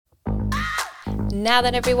Now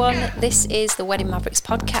then, everyone, this is the Wedding Mavericks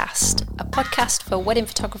podcast, a podcast for wedding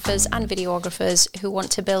photographers and videographers who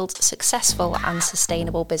want to build successful and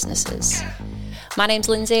sustainable businesses. My name's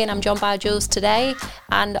Lindsay and I'm joined by Jules today,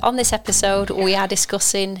 and on this episode we are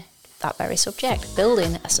discussing that very subject,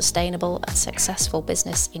 building a sustainable and successful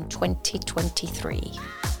business in 2023.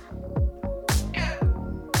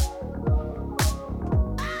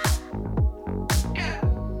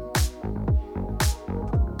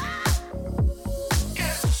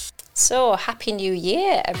 So, Happy New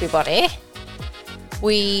Year, everybody.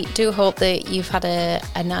 We do hope that you've had a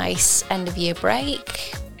nice end of year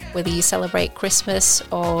break, whether you celebrate Christmas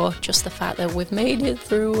or just the fact that we've made it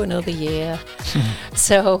through another year.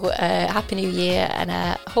 So, Happy New Year and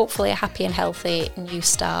hopefully a happy and healthy new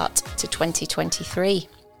start to 2023.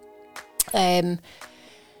 The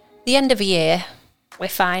end of a year, we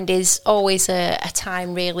find, is always a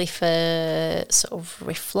time really for sort of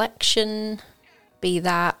reflection, be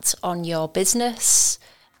that on your business,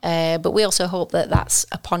 but we also hope that that's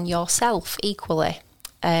upon yourself equally.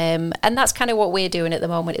 And that's kind of what we're doing at the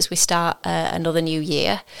moment as we start another new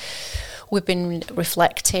year. We've been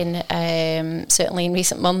reflecting, certainly in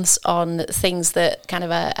recent months, on things that kind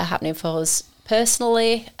of are happening for us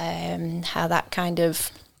personally, how that kind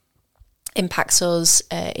of impacts us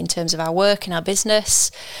in terms of our work and our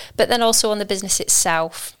business, but then also on the business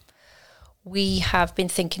itself. We have been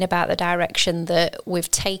thinking about the direction that we've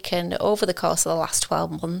taken over the course of the last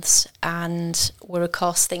 12 months, and we're of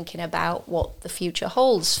course thinking about what the future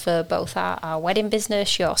holds for both our wedding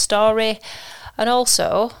business, Your Story, and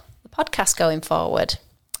also the podcast going forward.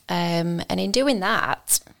 And in doing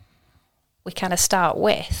that, we kind of start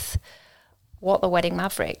with what the Wedding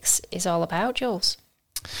Mavericks is all about, Jules.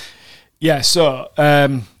 Yeah, so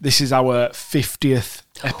this is our 50th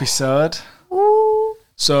episode. Ooh.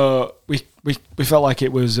 So we felt like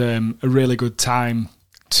it was a really good time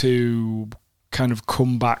to kind of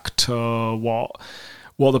come back to what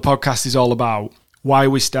the podcast is all about, why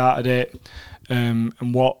we started it, and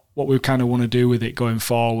what we kind of want to do with it going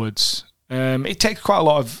forwards. It takes quite a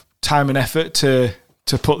lot of time and effort to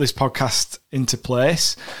put this podcast into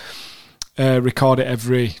place. Try to record it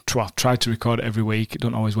every week. It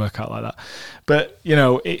don't always work out like that, but you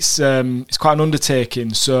know it's quite an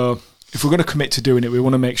undertaking. So if we're going to commit to doing it, we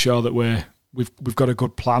want to make sure that we've got a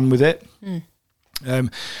good plan with it.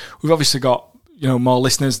 We've obviously got more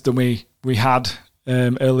listeners than we had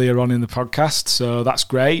earlier on in the podcast, so that's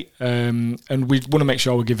great. And we want to make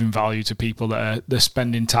sure we're giving value to people that are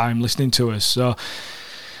spending time listening to us. So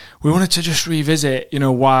we wanted to just revisit,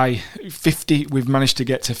 why 50. We've managed to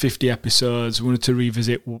get to 50 episodes. We wanted to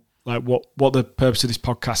revisit like what the purpose of this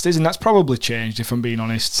podcast is, and that's probably changed, if I'm being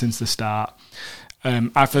honest, since the start.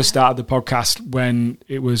 I first started the podcast when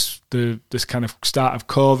it was this kind of start of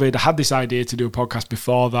COVID. I had this idea to do a podcast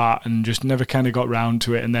before that and just never kind of got round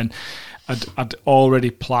to it. And then I'd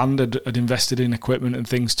already planned, I'd invested in equipment and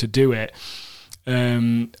things to do it,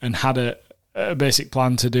 and had a basic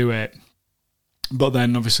plan to do it. But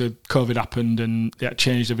then obviously COVID happened and it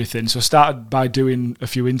changed everything. So I started by doing a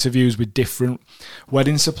few interviews with different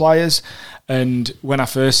wedding suppliers. And when I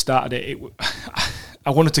first started it I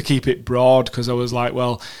wanted to keep it broad because I was like,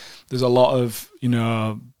 well, there's a lot of,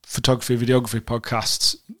 photography, videography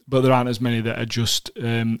podcasts, but there aren't as many that are just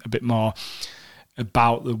a bit more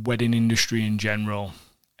about the wedding industry in general.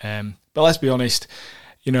 But let's be honest,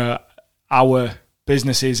 our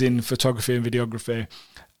business is in photography and videography.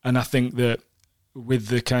 And I think that with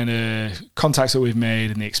the kind of contacts that we've made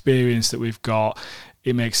and the experience that we've got,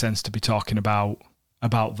 it makes sense to be talking about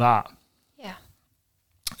that. Yeah.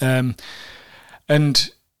 And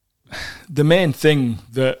the main thing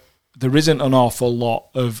that there isn't an awful lot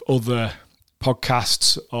of other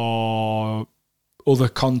podcasts or other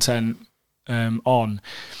content on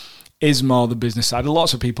is more the business side.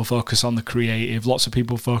 Lots of people focus on the creative. Lots of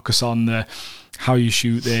people focus on the how you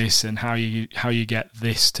shoot this and how you get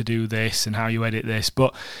this to do this and how you edit this.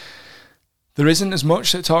 But there isn't as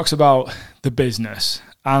much that talks about the business.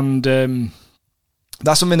 And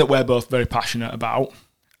that's something that we're both very passionate about.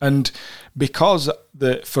 And because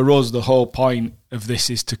for us, the whole point of this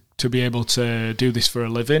is to be able to do this for a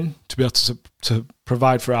living, to be able to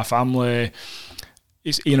provide for our family.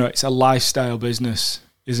 It's a lifestyle business,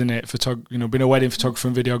 isn't it? Being a wedding photographer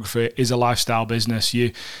and videographer is a lifestyle business.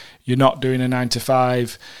 You're not doing a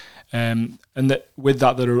 9-to-5, and that with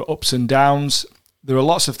that there are ups and downs. There are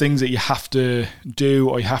lots of things that you have to do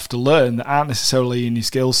or you have to learn that aren't necessarily in your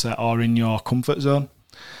skill set or in your comfort zone.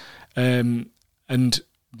 And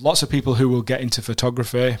lots of people who will get into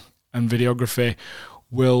photography and videography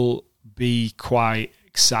will be quite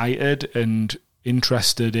excited and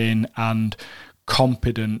interested in and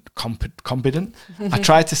competent. I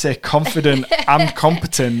tried to say confident and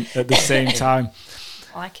competent at the same time.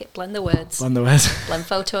 I like it. Blend the words. Blend the words. Blend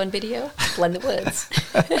photo and video. Blend the words.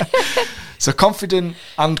 So confident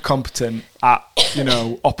and competent at,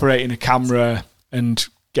 operating a camera and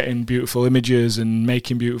getting beautiful images and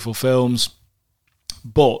making beautiful films.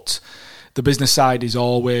 But the business side is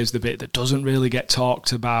always the bit that doesn't really get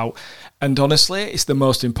talked about. And honestly, it's the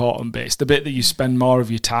most important bit. It's the bit that you spend more of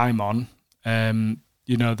your time on, than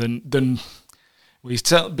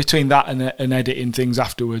between that and editing things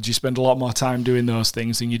afterwards. You spend a lot more time doing those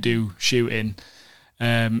things than you do shooting,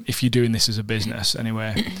 if you're doing this as a business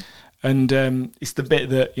anyway. And it's the bit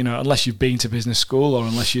that, unless you've been to business school or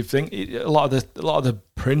unless you think a lot of the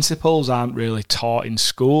principles aren't really taught in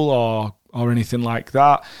school or anything like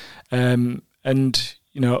that. Unless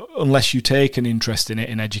you take an interest in it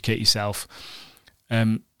and educate yourself,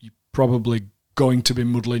 you're probably going to be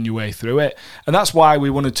muddling your way through it. And that's why we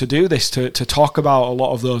wanted to do this, to talk about a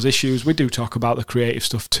lot of those issues. We do talk about the creative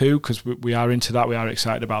stuff too, because we are into that, we are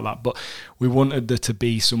excited about that, but we wanted there to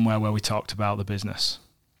be somewhere where we talked about the business.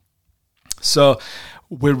 So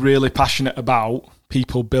we're really passionate about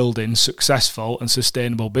people building successful and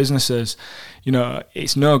sustainable businesses.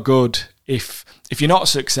 It's no good if you're not a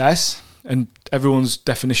success, and everyone's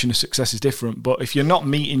definition of success is different, but if you're not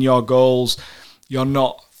meeting your goals, you're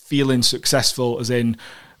not feeling successful, as in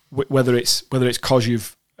whether it's because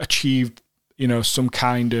you've achieved some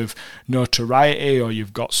kind of notoriety, or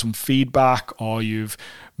you've got some feedback, or you've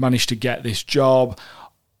managed to get this job,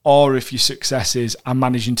 or if your success is, I'm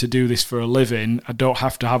managing to do this for a living, I don't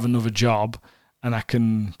have to have another job and I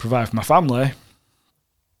can provide for my family.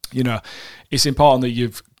 It's important that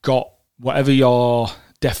you've got whatever your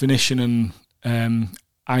definition and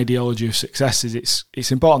ideology of success is.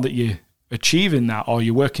 It's important that you're achieving that, or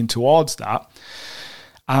you're working towards that.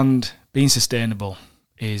 And being sustainable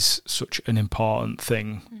is such an important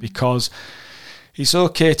thing, because it's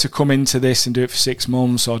okay to come into this and do it for 6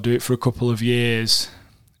 months or do it for a couple of years.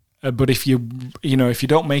 But if you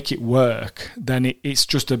don't make it work, then it's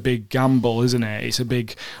just a big gamble, isn't it? It's a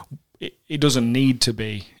big. It doesn't need to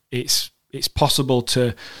be. It's possible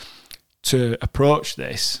to approach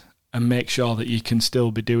this and make sure that you can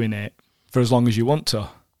still be doing it for as long as you want to.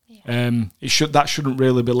 Yeah. That shouldn't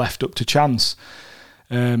really be left up to chance.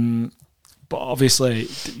 But obviously,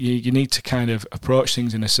 you need to kind of approach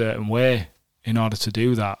things in a certain way in order to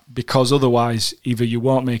do that, because otherwise, either you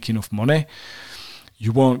won't make enough money,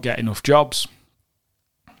 you won't get enough jobs,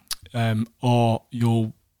 or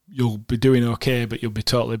you'll be doing okay, but you'll be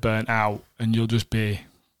totally burnt out and you'll just be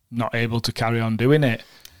not able to carry on doing it.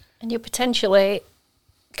 And you're potentially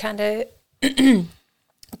kind of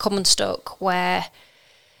come unstuck where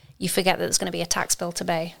you forget that there's going to be a tax bill to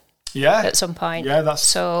pay. Yeah. At some point. Yeah, that's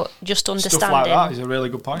so just understanding stuff like that is a really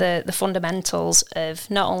good point. The fundamentals of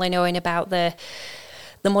not only knowing about the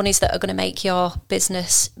monies that are going to make your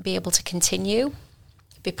business be able to continue,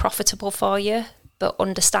 be profitable for you, but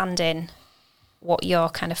understanding what your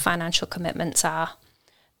kind of financial commitments are,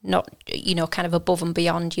 not, kind of above and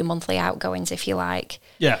beyond your monthly outgoings, if you like.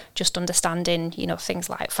 Yeah. Just understanding, things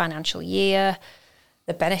like financial year,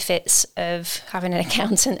 the benefits of having an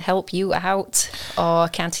accountant help you out, or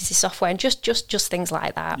accountancy software, and just things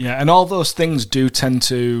like that. Yeah, and all those things do tend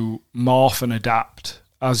to morph and adapt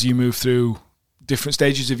as you move through different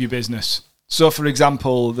stages of your business. So, for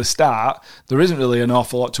example, the start, there isn't really an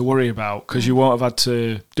awful lot to worry about, because you won't have had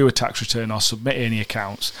to do a tax return or submit any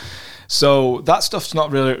accounts. So that stuff's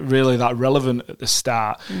not really that relevant at the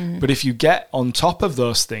start. But if you get on top of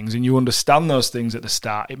those things and you understand those things at the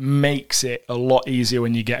start, it makes it a lot easier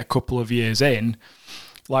when you get a couple of years in,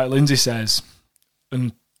 like Lindsay says.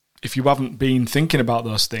 And if you haven't been thinking about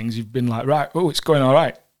those things, you've been like, right, oh, it's going all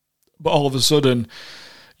right. But all of a sudden,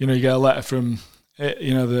 you get a letter from,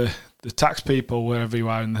 the tax people, wherever you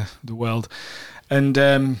are in the world, and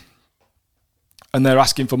they're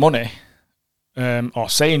asking for money, or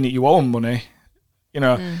saying that you owe them money,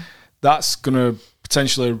 that's going to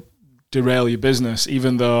potentially derail your business,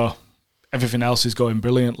 even though everything else is going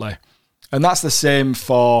brilliantly. And that's the same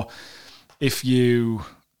for if you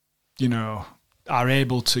are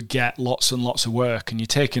able to get lots and lots of work, and you're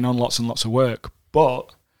taking on lots and lots of work, but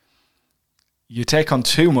you take on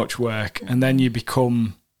too much work and then you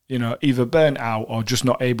become, either burnt out or just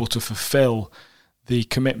not able to fulfill the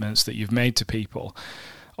commitments that you've made to people.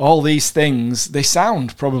 All these things, they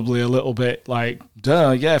sound probably a little bit like,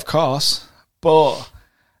 duh, yeah, of course, but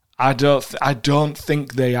I don't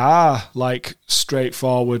think they are like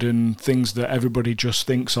straightforward and things that everybody just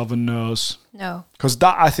thinks of and knows. No. Because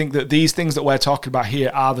I think that these things that we're talking about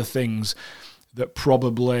here are the things that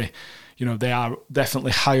probably, they are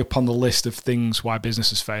definitely high up on the list of things why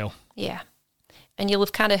businesses fail. Yeah. And you'll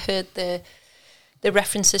have kind of heard the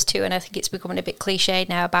references to, and I think it's becoming a bit cliched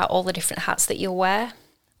now, about all the different hats that you'll wear.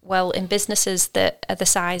 Well, in businesses that are the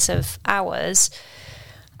size of ours,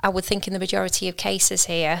 I would think in the majority of cases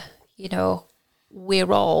here,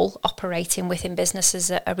 we're all operating within businesses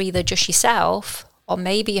that are either just yourself or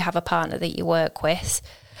maybe you have a partner that you work with.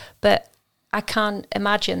 But I can't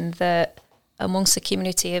imagine that amongst the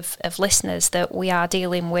community of listeners that we are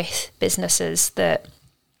dealing with businesses that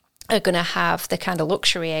are going to have the kind of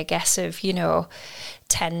luxury, I guess, of,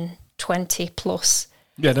 10, 20 plus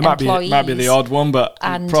Yeah, there might be the odd one, but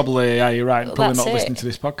probably, yeah, you're right, probably not listening to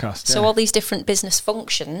this podcast. So all these different business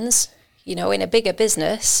functions, in a bigger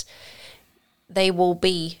business, they will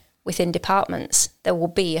be within departments. There will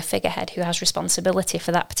be a figurehead who has responsibility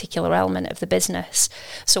for that particular element of the business.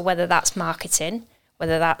 So whether that's marketing,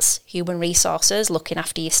 whether that's human resources, looking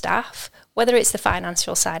after your staff, whether it's the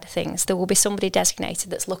financial side of things, there will be somebody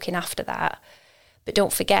designated that's looking after that. But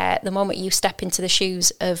don't forget, the moment you step into the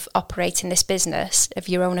shoes of operating this business of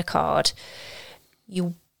your own accord,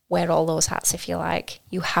 you wear all those hats, if you like.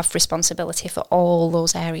 You have responsibility for all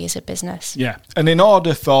those areas of business. Yeah. And in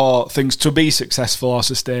order for things to be successful or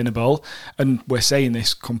sustainable, and we're saying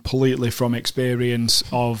this completely from experience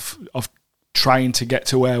of trying to get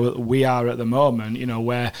to where we are at the moment,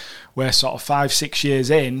 where we're sort of 5-6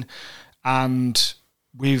 years in, and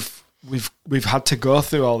we've had to go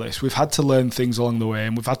through all this. We've had to learn things along the way,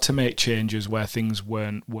 and we've had to make changes where things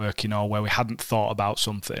weren't working or where we hadn't thought about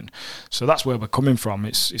something. So that's where we're coming from.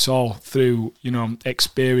 It's all through,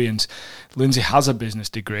 experience. Lindsay has a business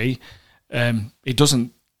degree. It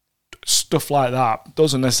doesn't, stuff like that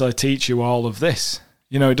doesn't necessarily teach you all of this.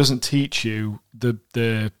 It doesn't teach you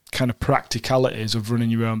the kind of practicalities of running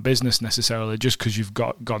your own business necessarily just because you've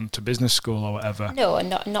gone to business school or whatever. No, and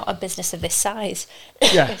not a business of this size.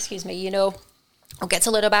 Yeah. Excuse me. We'll get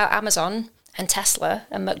to learn about Amazon and Tesla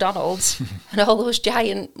and McDonald's and all those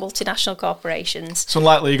giant multinational corporations. It's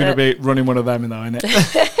unlikely you're going to be running one of them, though, isn't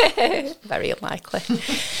it? Very unlikely.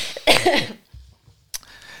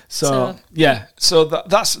 So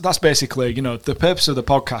that's basically, the purpose of the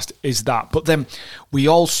podcast is that. But then we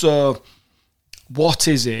also, what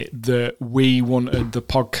is it that we wanted the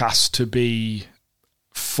podcast to be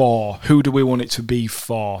for? Who do we want it to be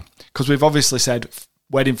for? Because we've obviously said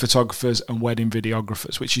wedding photographers and wedding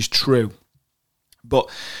videographers, which is true. But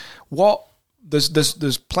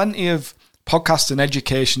there's plenty of podcasts and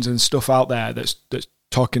educations and stuff out there that's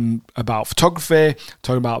talking about photography,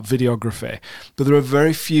 talking about videography, but there are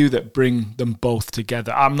very few that bring them both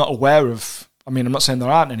together. I'm not aware of, I'm not saying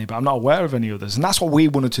there aren't any, but I'm not aware of any others. And that's what we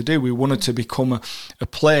wanted to do. We wanted to become a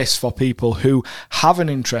place for people who have an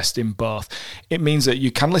interest in both. It means that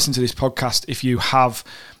you can listen to this podcast if you have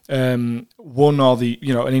one or the,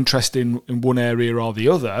 an interest in one area or the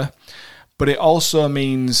other, but it also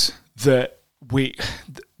means that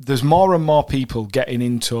there's more and more people getting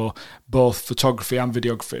into both photography and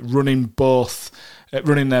videography,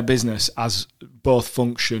 running their business as both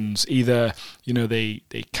functions. Either, they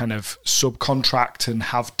kind of subcontract and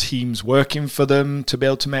have teams working for them to be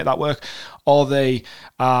able to make that work, or they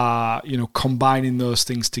are, combining those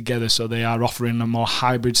things together. So they are offering a more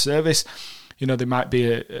hybrid service. They might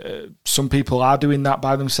be some people are doing that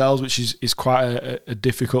by themselves, which is quite a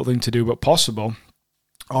difficult thing to do, but possible.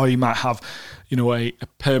 Or you might have, a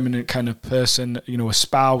permanent kind of person, a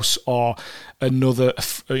spouse or another,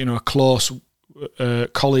 a close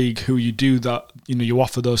colleague who you do that, you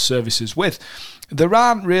offer those services with. There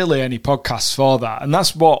aren't really any podcasts for that. And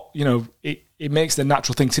that's what, it makes the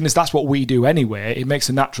natural thing. Since that's what we do anyway, it makes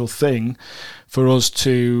a natural thing for us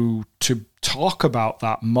to talk about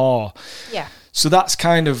that more. Yeah. So that's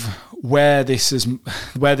kind of where this has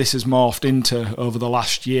morphed into over the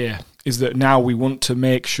last year, is that now we want to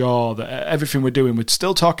make sure that everything we're doing, we're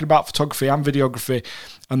still talking about photography and videography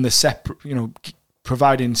and the separate,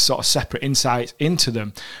 providing sort of separate insights into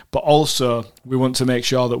them, but also we want to make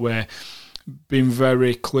sure that we're being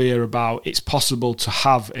very clear about it's possible to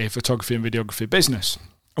have a photography and videography business.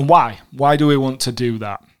 And why? Why do we want to do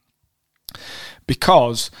that?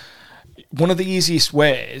 Because one of the easiest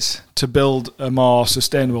ways to build a more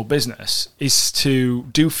sustainable business is to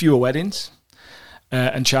do fewer weddings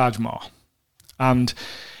and charge more. And,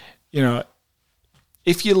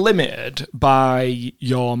 if you're limited by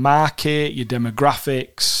your market, your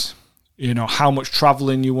demographics, how much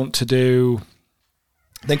traveling you want to do,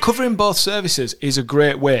 then covering both services is a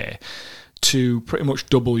great way to pretty much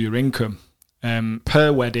double your income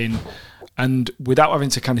per wedding and without having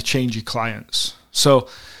to kind of change your clients. So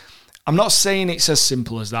I'm not saying it's as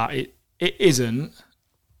simple as that. It isn't.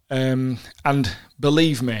 And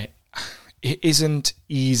believe me, it isn't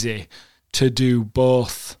easy to do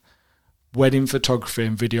both wedding photography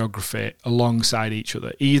and videography alongside each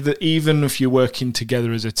other. Even if you're working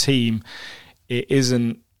together as a team, it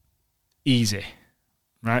isn't easy,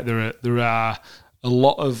 right? There are a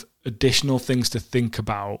lot of additional things to think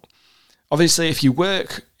about. Obviously, if you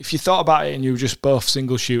thought about it and you were just both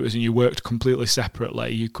single shooters and you worked completely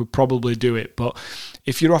separately, you could probably do it. But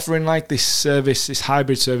if you're offering like this service, this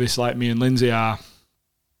hybrid service like me and Lindsay are,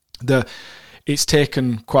 it's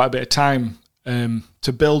taken quite a bit of time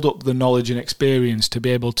to build up the knowledge and experience to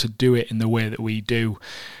be able to do it in the way that we do.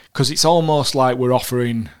 Because it's almost like we're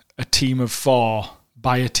offering a team of 4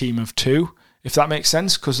 by a team of 2, if that makes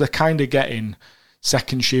sense, because they're kind of getting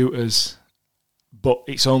second shooters, but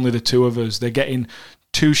it's only the 2 of us. They're getting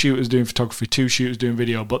 2 shooters doing photography, 2 shooters doing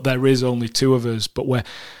video, but there is only 2 of us. But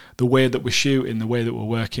the way that we're shooting, the way that we're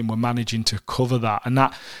working, we're managing to cover that. And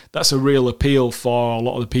that's a real appeal for a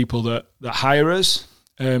lot of the people that hire us,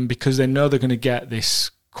 because they know they're going to get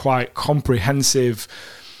this quite comprehensive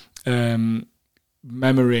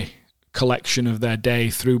memory collection of their day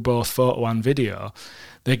through both photo and video.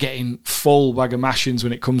 They're getting full bag of mashings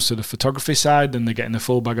when it comes to the photography side, and they're getting the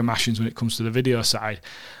full bag of mashings when it comes to the video side.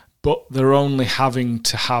 But they're only having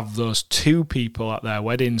to have those 2 people at their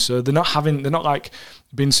wedding, so they're not like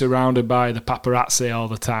being surrounded by the paparazzi all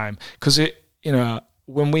the time. Because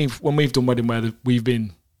when we've done wedding where we've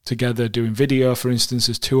been together doing video, for instance,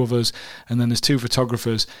 there's 2 of us, and then there's 2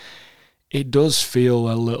 photographers. It does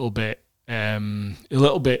feel a little bit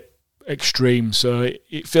extreme. So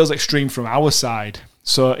it feels extreme from our side.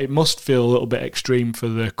 So it must feel a little bit extreme for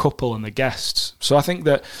the couple and the guests. So I think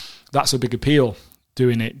that's a big appeal,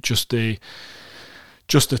 doing it just the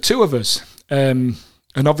 2 of us. And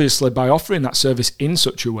obviously by offering that service in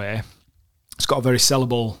such a way, it's got a very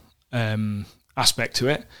sellable aspect to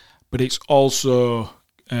it, but it's also,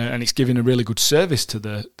 and it's giving a really good service to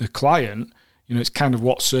the client. It's kind of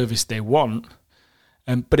what service they want.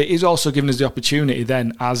 But it is also giving us the opportunity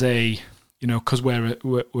then as because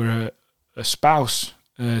we're a spouse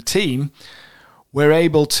team, we're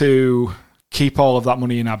able to keep all of that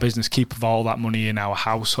money in our business, keep all that money in our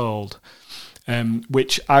household,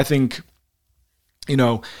 which I think,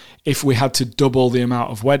 if we had to double the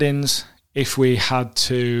amount of weddings, if we had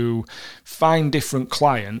to find different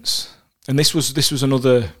clients, and this was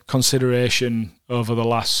another consideration over the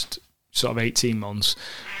last sort of 18 months,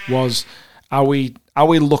 was are we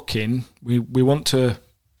looking, we want to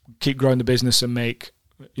keep growing the business and make,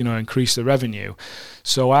 increase the revenue.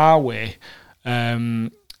 So are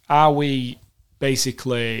we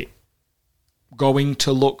basically going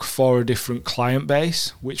to look for a different client base,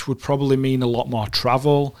 which would probably mean a lot more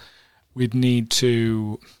travel? We'd need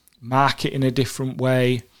to market in a different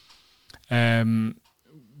way.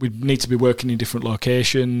 We'd need to be working in different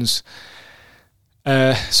locations.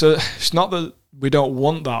 So it's not that we don't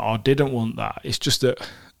want that or didn't want that. It's just that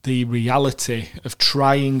the reality of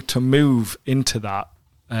trying to move into that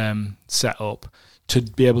setup to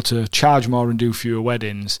be able to charge more and do fewer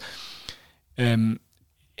weddings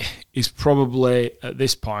is probably at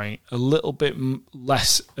this point a little bit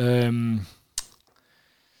less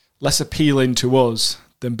appealing to us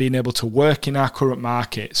than being able to work in our current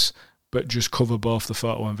markets but just cover both the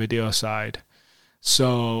photo and video side.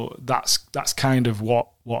 So that's kind of what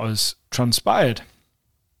has transpired.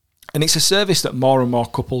 And it's a service that more and more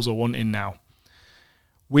couples are wanting now.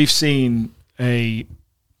 We've seen a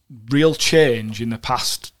real change in the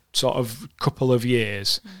past sort of couple of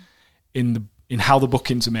years in how the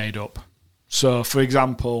bookings are made up. So, for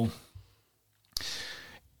example,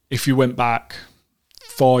 if you went back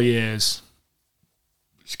 4 years,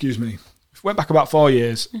 if you went back about 4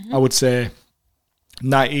 years, I would say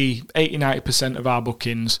 80-90% of our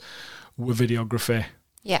bookings were videography.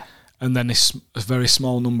 Yeah. And then a very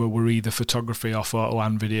small number were either photography or photo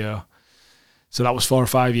and video. So that was 4 or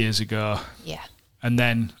 5 years ago. Yeah. And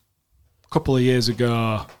then a couple of years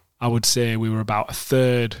ago, I would say we were about a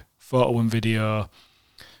third photo and video,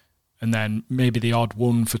 and then maybe the odd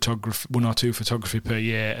one or two photography per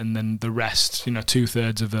year, and then the rest,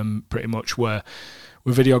 2/3 of them pretty much were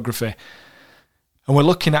videography. And we're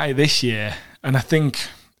looking at it this year, and I think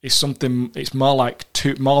it's more like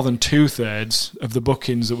more than 2/3 of the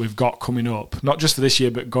bookings that we've got coming up, not just for this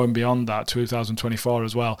year, but going beyond that, 2024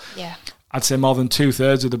 as well. Yeah. I'd say more than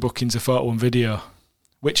 2/3 of the bookings are photo and video,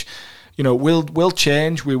 which, will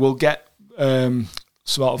change. We will get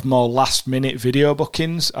sort of more last minute video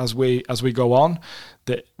bookings as we go on.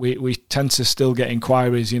 That we tend to still get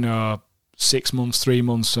inquiries, 6 months, 3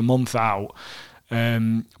 months, a month out.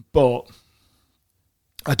 But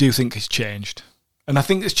I do think it's changed. And I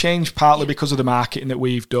think it's changed partly because of the marketing that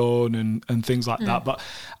we've done and things like that. But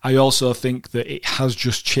I also think that it has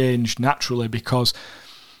just changed naturally because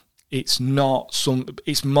it's more,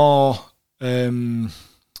 it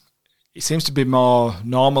seems to be more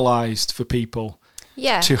normalised for people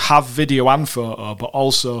to have video and photo, but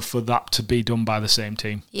also for that to be done by the same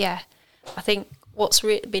team. Yeah. I think what's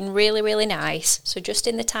been really, really nice, so just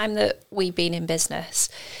in the time that we've been in business,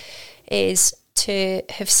 is to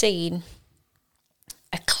have seen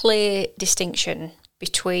a clear distinction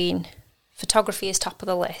between photography is top of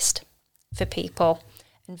the list for people,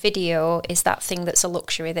 and video is that thing that's a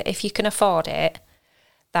luxury that if you can afford it,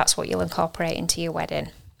 that's what you'll incorporate into your wedding.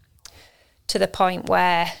 To the point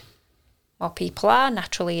where more people are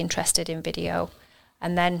naturally interested in video.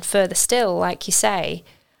 And then further still, like you say,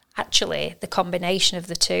 actually the combination of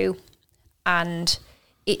the two, and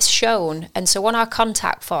it's shown. And so on our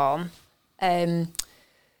contact form,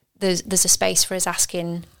 there's a space for us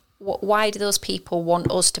asking, why do those people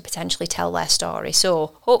want us to potentially tell their story?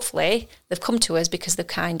 So hopefully they've come to us because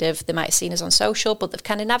they might have seen us on social, but they've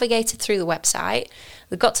kind of navigated through the website.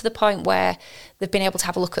 They've got to the point where they've been able to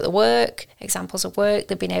have a look at the work, examples of work.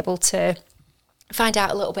 They've been able to find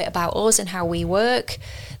out a little bit about us and how we work.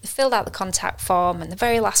 They've filled out the contact form, and the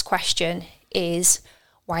very last question is,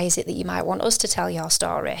 why is it that you might want us to tell your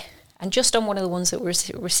story? And just on one of the ones that we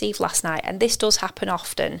received last night, and this does happen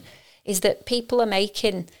often, is that people are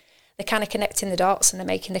they're kind of connecting the dots, and they're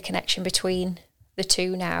making the connection between the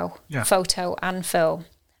two now, photo and film.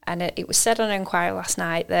 And it was said on an inquiry last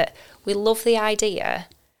night that we love the idea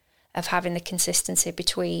of having the consistency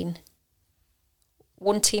between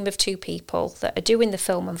one team of two people that are doing the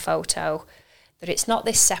film and photo, that it's not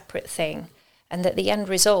this separate thing, and that the end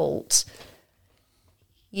result,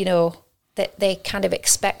 that they kind of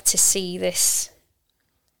expect to see this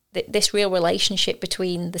real relationship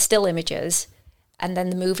between the still images and then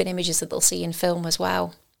the moving images that they'll see in film as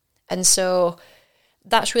well. And so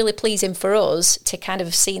that's really pleasing for us to kind of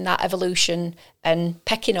have seen that evolution and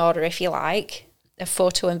pecking order, if you like, of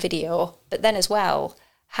photo and video, but then as well,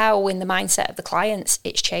 how in the mindset of the clients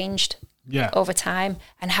it's changed over time,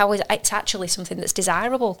 and how it's actually something that's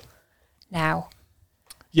desirable now.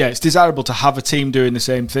 Yeah, it's desirable to have a team doing the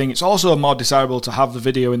same thing. It's also more desirable to have the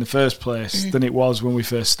video in the first place than it was when we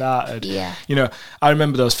first started. Yeah. I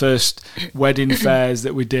remember those first wedding fairs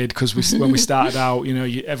that we did, because when we started out,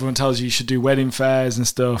 everyone tells you should do wedding fairs and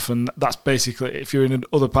stuff, and that's basically, if you're in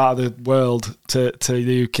another part of the world to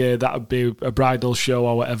the UK, that would be a bridal show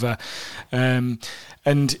or whatever. And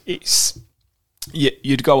it's,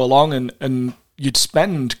 you'd go along and you'd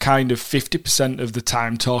spend kind of 50% of the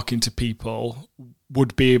time talking to people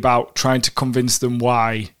would be about trying to convince them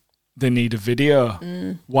why they need a video,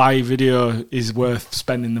 why video is worth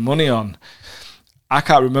spending the money on. I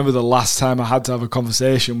can't remember the last time I had to have a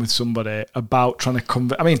conversation with somebody about trying to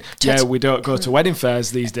convince. I mean, we don't go to wedding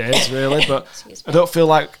fairs these days, really, but I don't feel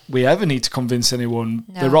like we ever need to convince anyone.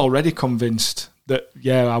 No. They're already convinced that,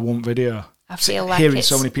 I want video. I feel like hearing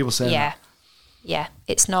so many people say that. Yeah,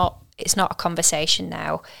 it's not a conversation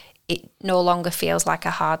now. It no longer feels like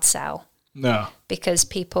a hard sell. No. Because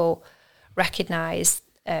people recognise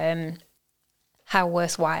how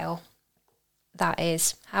worthwhile that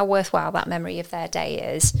is, how worthwhile that memory of their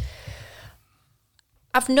day is.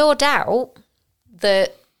 I've no doubt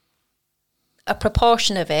that a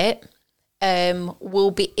proportion of it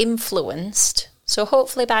will be influenced. So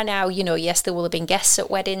hopefully by now, yes, there will have been guests at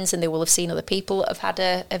weddings and they will have seen other people that have had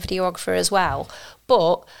a videographer as well.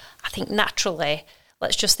 But I think naturally,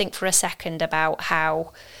 let's just think for a second about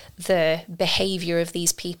how the behaviour of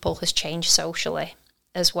these people has changed socially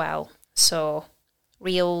as well. So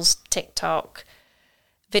Reels, TikTok,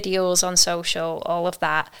 videos on social, all of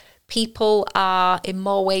that. People are, in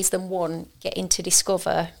more ways than one, getting to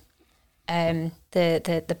discover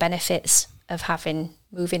the benefits of having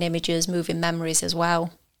moving images, moving memories as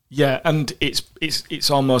well. Yeah, and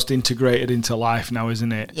it's almost integrated into life now,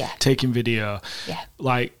 isn't it? Yeah. Taking video. Yeah.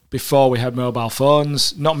 Like, before we had mobile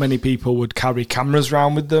phones, not many people would carry cameras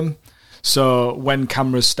around with them. So when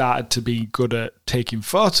cameras started to be good at taking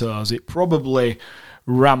photos, it probably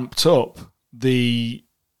ramped up the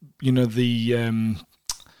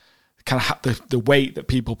weight that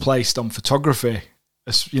people placed on photography,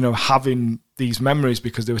 having these memories,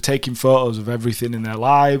 because they were taking photos of everything in their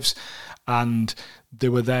lives, and they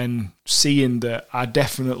were then seeing that I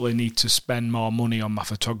definitely need to spend more money on my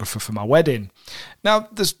photographer for my wedding. Now,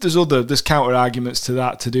 there's counter arguments to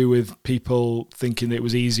that, to do with people thinking that it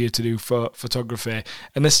was easier to do photography,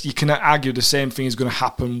 and this, you can argue the same thing is going to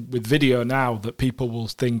happen with video now, that people will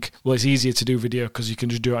think, well, it's easier to do video because you can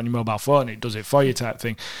just do it on your mobile phone, it does it for you type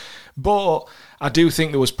thing. But I do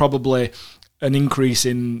think there was probably an increase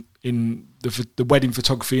in the wedding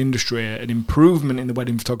photography industry, an improvement in the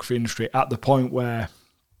wedding photography industry at the point where,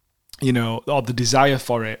 you know, or the desire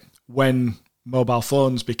for it when mobile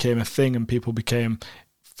phones became a thing and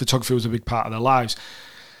photography was a big part of their lives.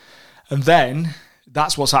 And then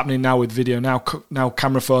that's what's happening now with video. Now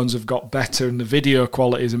camera phones have got better and the video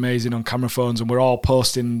quality is amazing on camera phones, and we're all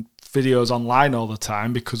posting videos online all the of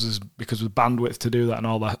bandwidth to do that and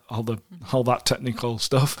all that technical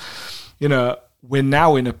stuff. You know, we're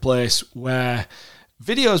now in a place where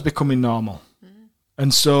video is becoming normal.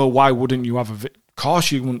 And so why wouldn't you have of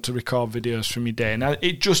course you want to record videos from your day. Now,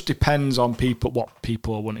 it just depends on what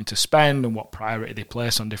people are wanting to spend and what priority they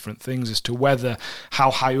place on different things as to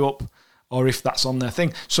how high up or if that's on their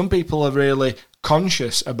thing. Some people are really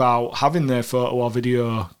conscious about having their photo or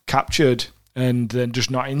video captured and then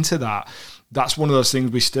just not into that. That's one of those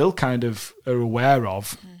things we still kind of are aware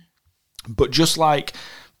of. But just like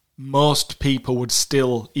most people would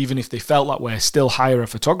still, even if they felt that way, still hire a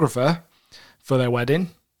photographer for their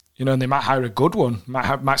wedding, you know, and they might hire a good one,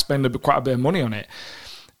 might spend quite a bit of money on it.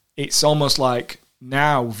 It's almost like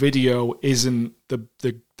now video isn't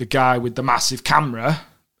the guy with the massive camera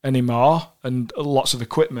anymore and lots of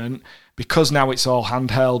equipment, because now it's all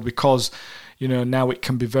handheld, because, you know, now it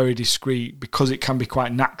can be very discreet, because it can be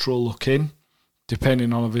quite natural looking,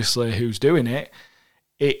 depending on obviously who's doing it.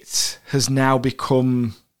 It has now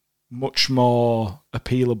become much more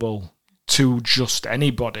appealable to just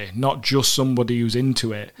anybody, not just somebody who's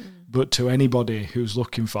into it, but to anybody who's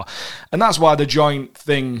looking for. And that's why the joint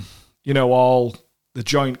thing, you know, all the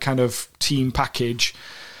joint kind of team package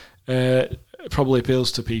probably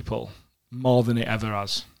appeals to people more than it ever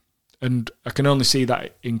has. And I can only see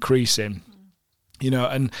that increasing, you know,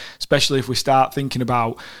 and especially if we start thinking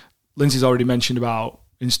about, Lindsay's already mentioned about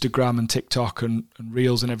Instagram and TikTok and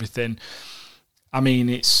Reels and everything. I mean,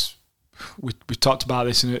 we talked about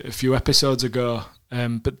this in a few episodes ago,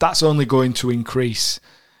 but that's only going to increase.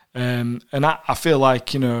 And I feel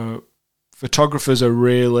like, you know, photographers are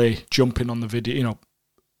really jumping on the video. You know,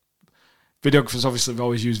 videographers obviously have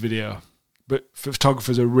always used video, but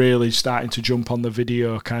photographers are really starting to jump on the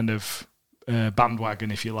video kind of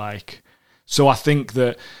bandwagon, if you like. So I think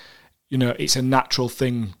that, you know, it's a natural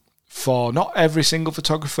thing for not every single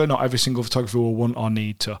photographer will want or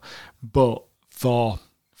need to, but for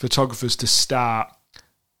photographers to start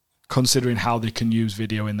considering how they can use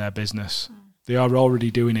video in their business. They are already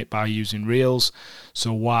doing it by using Reels,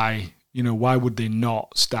 so why would they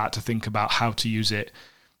not start to think about how to use it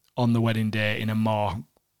on the wedding day in a more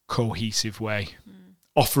cohesive way,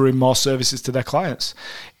 offering more services to their clients?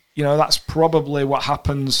 You know, that's probably what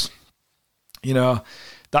happens. You know,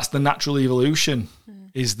 that's the natural evolution,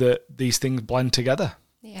 is that these things blend together.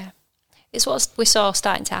 Yeah. It's what we saw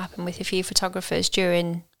starting to happen with a few photographers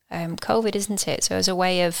during COVID, isn't it? So as a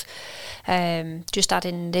way of just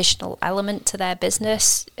adding an additional element to their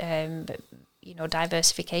business, you know,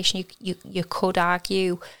 diversification, you could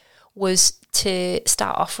argue, was to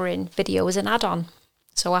start offering video as an add-on,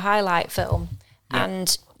 so a highlight film. Yeah.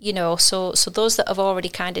 And, you know, so those that have already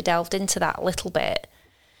kind of delved into that a little bit,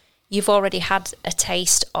 you've already had a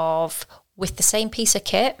taste of, with the same piece of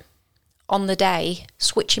kit on the day,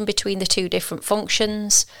 switching between the two different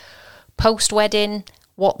functions, post-wedding,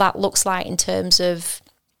 what that looks like in terms of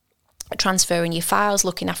transferring your files,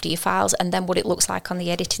 looking after your files, and then what it looks like on the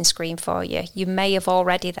editing screen for you. You may have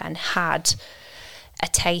already then had a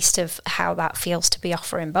taste of how that feels to be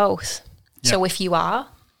offering both. Yeah. So if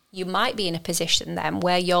you might be in a position then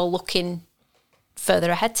where you're looking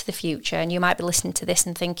further ahead to the future, and you might be listening to this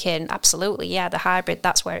and thinking, absolutely, yeah, the hybrid,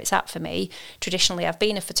 that's where it's at for me. Traditionally, I've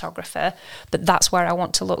been a photographer, but that's where I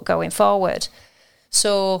want to look going forward.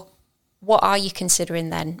 So what are you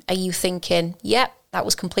considering then? Are you thinking, yep, that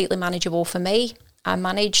was completely manageable for me. I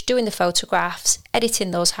managed doing the photographs,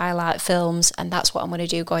 editing those highlight films, and that's what I'm going to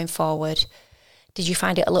do going forward. Did you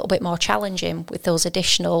find it a little bit more challenging with those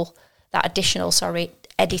additional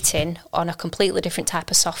editing on a completely different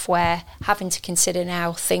type of software, having to consider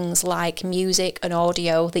now things like music and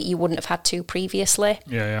audio that you wouldn't have had to previously,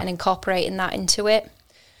 and incorporating that into it?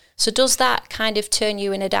 So does that kind of turn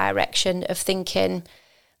you in a direction of thinking,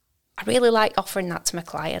 I really like offering that to my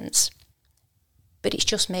clients, but it's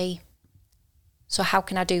just me. So how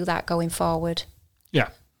can I do that going forward? Yeah.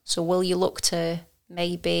 So will you look to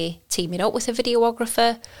maybe teaming up with a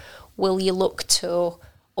videographer? Will you look to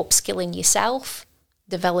upskilling yourself,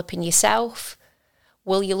 developing yourself?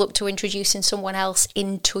 Will you look to introducing someone else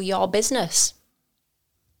into your business?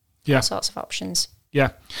 Yeah. All sorts of options.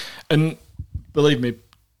 Yeah. And believe me,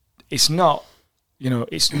 it's not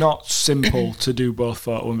it's not simple to do both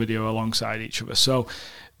photo and video alongside each other. So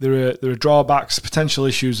there are drawbacks, potential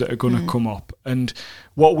issues that are going to come up. And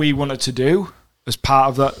what we wanted to do as part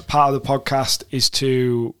of the podcast is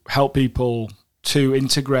to help people to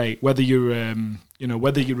integrate, whether you're a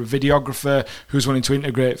videographer who's wanting to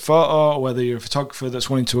integrate photo, or whether you're a photographer that's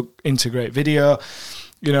wanting to integrate video,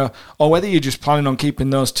 or whether you're just planning on keeping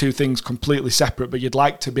those two things completely separate, but you'd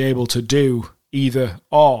like to be able to do either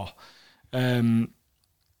or. There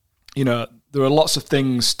are lots of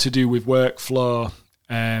things to do with workflow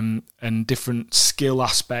and different skill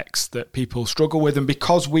aspects that people struggle with. And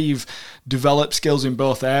because we've developed skills in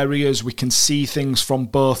both areas, we can see things from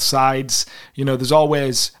both sides. There's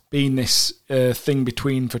always been this thing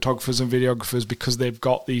between photographers and videographers because they've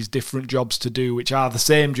got these different jobs to do, which are the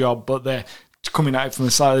same job, but they're coming at it from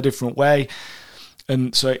a slightly different way.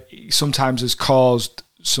 And so it sometimes has caused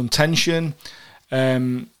some tension.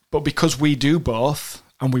 But because we do both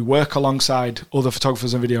and we work alongside other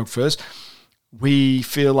photographers and videographers, we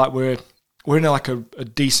feel like we're in a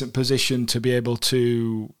decent position to be able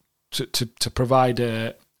to provide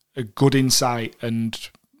a good insight and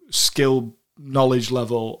skill knowledge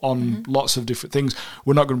level on lots of different things.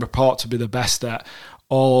 We're not going to purport to be the best at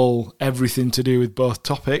everything to do with both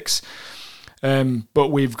topics,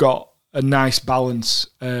 but we've got a nice balance.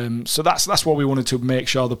 So that's what we wanted to make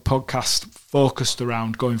sure the podcast focused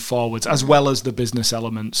around going forwards, as well as the business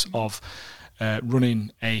elements of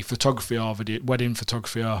running a photography or wedding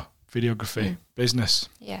photography or videography business.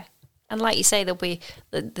 Yeah. And like you say, there's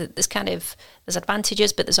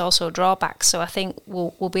advantages, but there's also drawbacks. So I think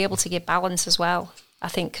we'll be able to give balance as well. I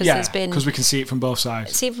think because we can see it from both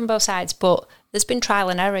sides. But there's been trial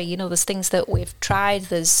and error. There's things that we've tried.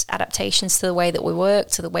 There's adaptations to the way that we work,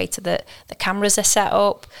 to the way the cameras are set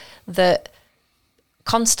up, that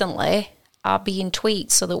constantly are being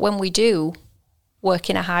tweaked so that when we do work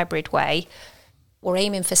in a hybrid way, we're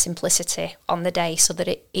aiming for simplicity on the day so that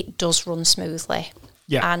it does run smoothly.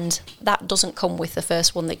 Yeah. And that doesn't come with the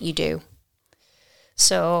first one that you do.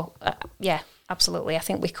 So, absolutely. I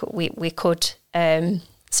think we could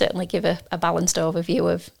certainly give a balanced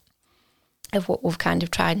overview of what we've kind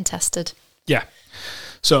of tried and tested. Yeah.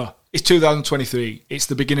 So it's 2023. It's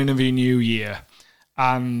the beginning of a new year.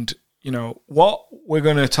 And, what we're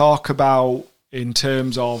going to talk about in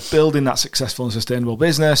terms of building that successful and sustainable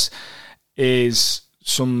business is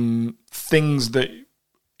some things that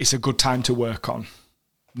it's a good time to work on.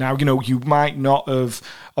 Now, you might not have,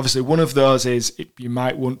 obviously one of those is you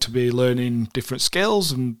might want to be learning different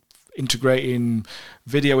skills and integrating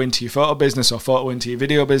video into your photo business or photo into your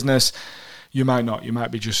video business. You might not. You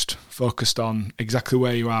might be just focused on exactly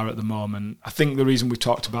where you are at the moment. I think the reason we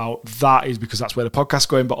talked about that is because that's where the podcast's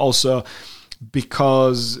going, but also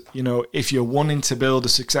because, if you're wanting to build a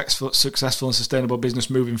successful and sustainable business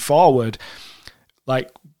moving forward,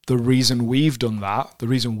 like the reason we've done that, the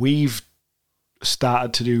reason we've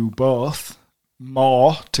started to do both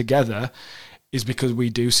more together is because we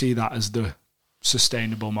do see that as the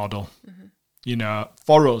sustainable model.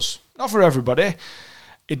 For us, not for everybody.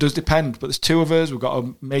 It does depend, but there's two of us. We've got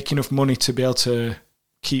to make enough money to be able to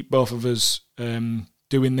keep both of us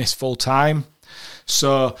doing this full time.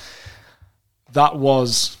 So that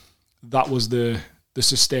was the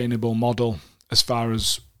sustainable model as far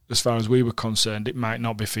as we were concerned. It might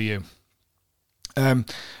not be for you.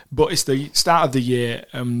 But it's the start of the year,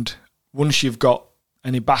 and once you've got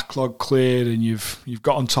any backlog cleared and you've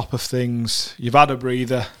got on top of things, you've had a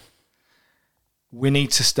breather, we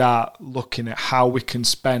need to start looking at how we can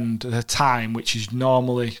spend the time, which is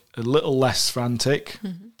normally a little less frantic,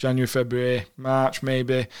 January, February, March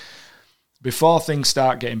maybe, before things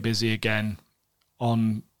start getting busy again,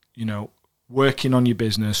 on, working on your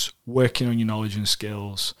business, working on your knowledge and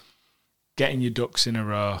skills, getting your ducks in a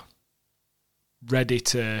row, ready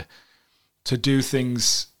to do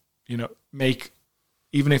things, make,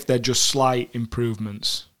 even if they're just slight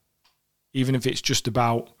improvements, even if it's just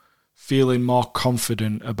about feeling more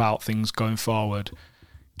confident about things going forward,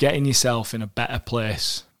 getting yourself in a better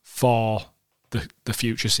place for the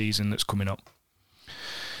future season that's coming up.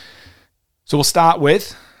 So we'll start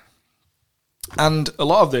with, and a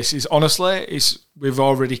lot of this is honestly, we've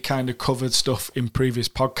already kind of covered stuff in previous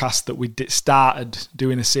podcasts that we started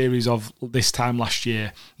doing a series of this time last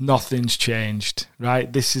year. Nothing's changed,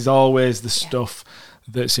 right? This is always the stuff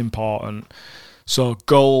that's important. So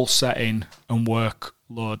goal setting and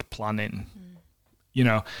workload planning.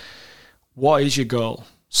 What is your goal?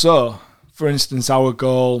 So, for instance, our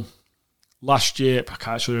goal last year, I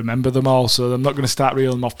can't actually remember them all, so I'm not going to start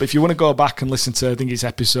reeling them off. But if you want to go back and listen to, I think it's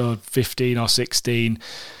episode 15 or 16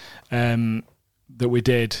 that we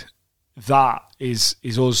did, that is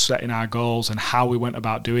us setting our goals and how we went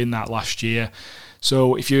about doing that last year.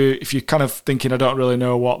 So if you're kind of thinking, I don't really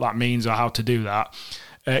know what that means or how to do that,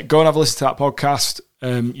 go and have a listen to that podcast.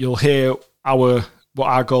 You'll hear what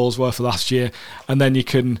our goals were for last year, and then you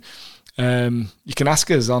can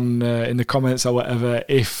ask us on in the comments or whatever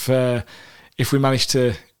if we managed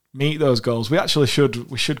to meet those goals. We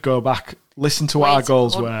should go back, listen to what our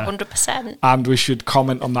goals were, 100%, and we should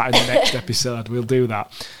comment on that in the next episode. We'll do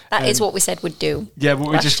that. That is what we said we'd do. Yeah, but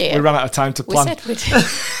we ran out of time to plan. We said we'd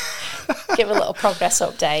give a little progress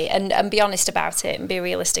update and be honest about it and be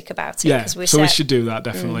realistic about it. Yeah, we should do that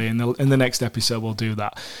definitely. In the next episode, we'll do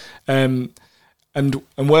that. And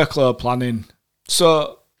workload planning.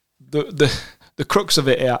 So the crux of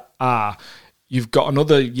it are you've got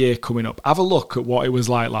another year coming up. Have a look at what it was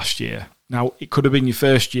like last year. Now, it could have been your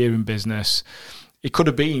first year in business. It could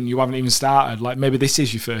have been you haven't even started. Like maybe this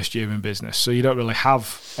is your first year in business, so you don't really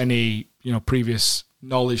have any previous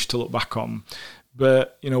knowledge to look back on.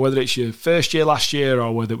 But, whether it's your first year last year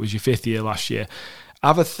or whether it was your fifth year last year,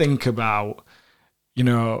 have a think about,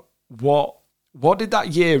 what did that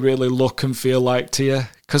year really look and feel like to you?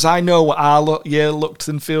 Because I know what our year looked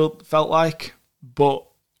and felt like, but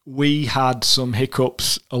we had some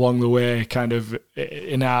hiccups along the way, kind of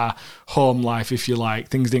in our home life, if you like.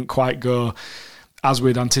 Things didn't quite go as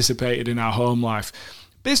we'd anticipated in our home life.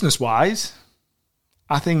 Business-wise,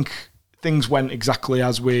 I think things went exactly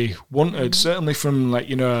as we wanted, certainly from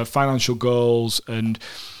financial goals, and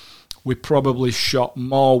we probably shot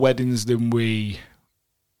more weddings than we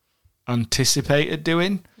anticipated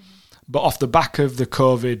doing. But off the back of the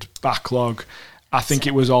COVID backlog, I think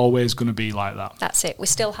it was always going to be like that. That's it. We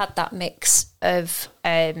still had that mix of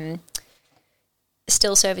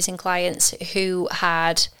still servicing clients who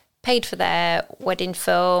had paid for their wedding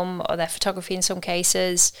film or their photography in some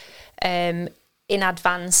cases in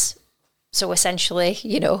advance. So essentially,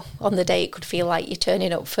 on the day it could feel like you're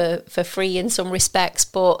turning up for free in some respects.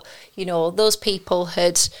 But, those people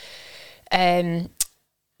had,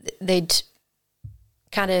 they'd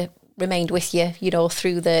kind of remained with you,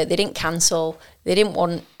 through they didn't cancel. They didn't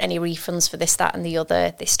want any refunds for this, that and the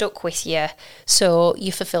other. They stuck with you. So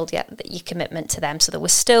you fulfilled your commitment to them. So there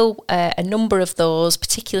was still a number of those,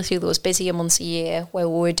 particularly through those busier months a year where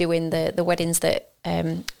we were doing the weddings that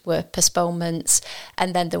were postponements,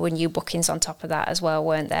 and then there were new bookings on top of that as well,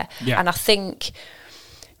 weren't there? Yeah. And I think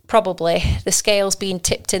probably the scales being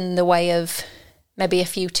tipped in the way of maybe a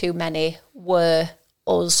few too many were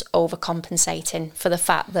us overcompensating for the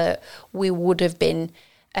fact that we would have been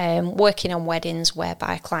working on weddings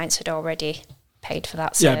whereby clients had already paid for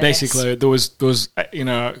that service. Yeah, basically there was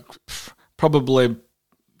probably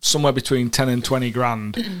somewhere between 10 and 20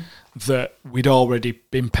 grand that we'd already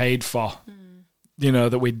been paid for.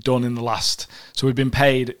 That we'd done in the last. So we'd been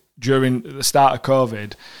paid during the start of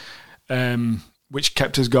COVID, which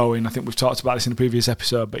kept us going. I think we've talked about this in a previous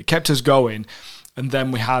episode, but it kept us going. And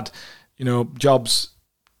then we had, jobs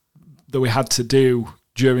that we had to do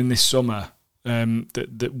during this summer,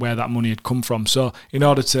 that where that money had come from. So in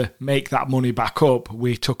order to make that money back up,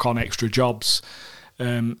 we took on extra jobs.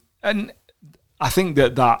 And I think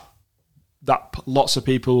that lots of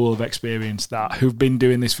people will have experienced that who've been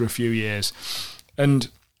doing this for a few years. And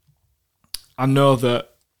I know that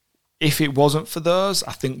if it wasn't for those,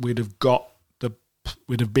 I think we'd have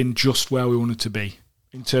been just where we wanted to be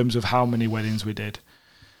in terms of how many weddings we did.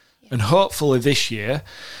 Yeah. And hopefully this year,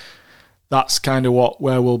 that's kind of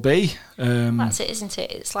where we'll be. That's it, isn't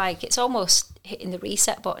it? It's like it's almost hitting the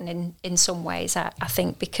reset button in some ways, I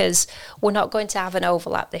think, because we're not going to have an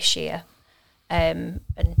overlap this year. And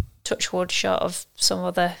touch wood, short of some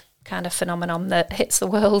other kind of phenomenon that hits the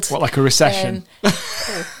world. What, like a recession?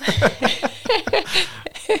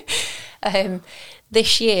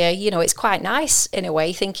 This year, it's quite nice in a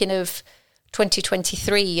way, thinking of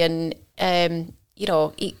 2023 and,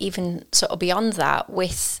 even sort of beyond that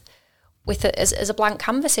with it as a blank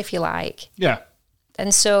canvas, if you like. Yeah.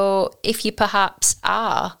 And so if you perhaps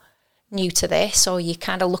are new to this, or you're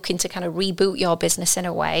kind of looking to kind of reboot your business in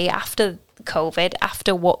a way after COVID,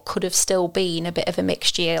 after what could have still been a bit of a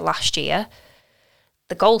mixed year last year,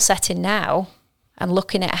 the goal setting now and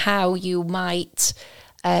looking at how you might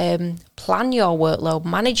plan your workload,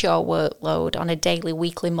 manage your workload on a daily,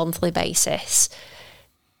 weekly, monthly basis,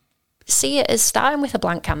 see it as starting with a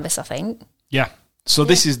blank canvas, I think. Yeah. So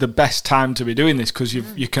this is the best time to be doing this because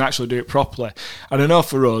you can actually do it properly. And I know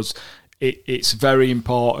for us, it's very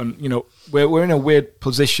important. We're in a weird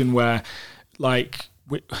position where, like,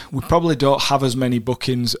 we probably don't have as many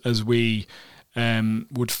bookings as we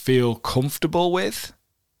would feel comfortable with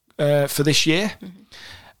for this year.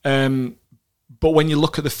 But when you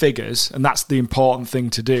look at the figures, and that's the important thing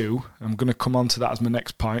to do, I'm going to come on to that as my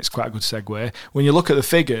next point. It's quite a good segue. When you look at the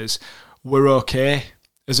figures, we're okay,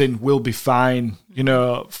 as in we'll be fine. You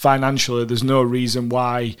know, financially, there's no reason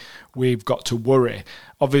why we've got to worry.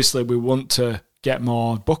 Obviously, we want to get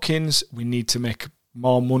more bookings. We need to make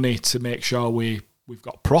more money to make sure we've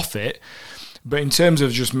got profit. But in terms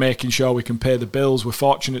of just making sure we can pay the bills, we're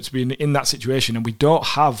fortunate to be in that situation, and we don't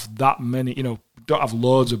have that many, we don't have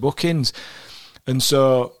loads of bookings. And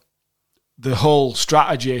so the whole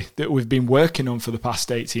strategy that we've been working on for the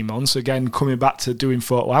past 18 months, again, coming back to doing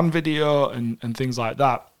photo and video and things like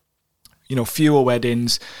that, fewer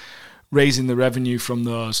weddings, raising the revenue from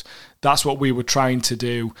those, that's what we were trying to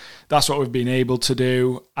do. That's what we've been able to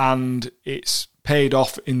do. And it's paid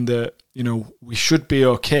off in the, we should be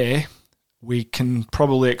okay. We can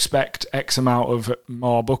probably expect X amount of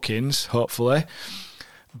more bookings, hopefully.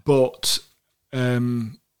 But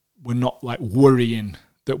we're not worrying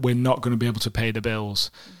that we're not going to be able to pay the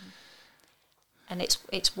bills. And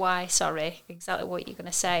it's why, exactly what you're going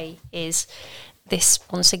to say is this,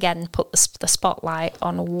 once again, put the spotlight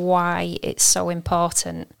on why it's so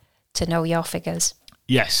important to know your figures.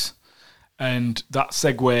 Yes. And that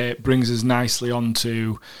segue brings us nicely on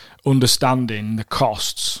to understanding the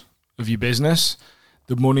costs of your business,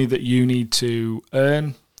 the money that you need to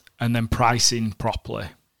earn, and then pricing properly.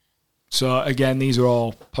 So again, these are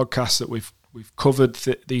all podcasts that we've covered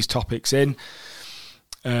these topics in.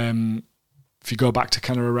 If you go back to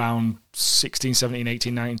kind of around 16, 17,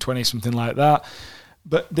 18, 19, 20, something like that.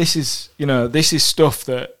 But this is stuff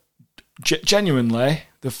that genuinely,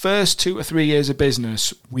 the first 2 or 3 years of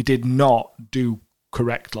business, we did not do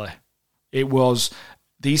correctly. It was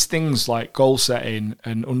these things like goal setting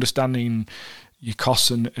and understanding your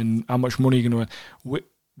costs and how much money you're going to earn.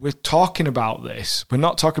 We're talking about this. We're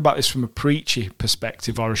not talking about this from a preachy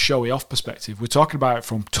perspective or a showy off perspective. We're talking about it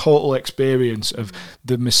from total experience of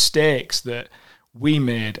the mistakes that we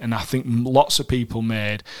made, and I think lots of people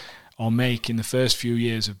made or make in the first few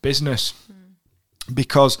years of business.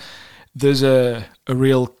 Because there's a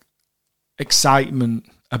real excitement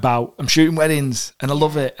about, I'm shooting weddings and I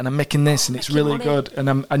love it and I'm making this and it's really good,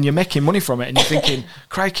 and you're making money from it, and you're thinking,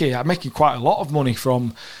 crikey, I'm making quite a lot of money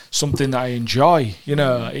from something that I enjoy.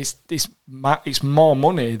 It's more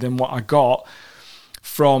money than what I got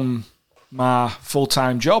from my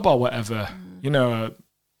full-time job or whatever,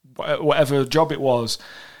 whatever job it was.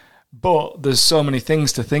 But there's so many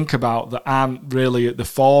things to think about that aren't really at the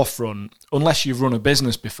forefront unless you've run a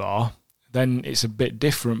business before. Then it's a bit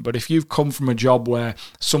different. But if you've come from a job where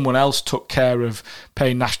someone else took care of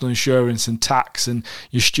paying national insurance and tax and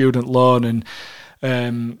your student loan,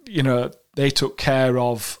 and they took care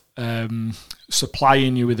of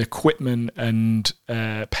supplying you with equipment and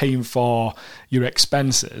paying for your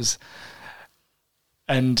expenses,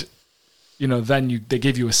 and then they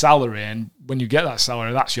give you a salary, and when you get that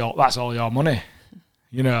salary, that's all your money.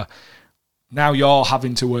 Now you're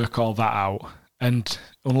having to work all that out. And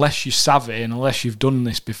unless you're savvy and unless you've done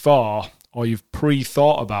this before or you've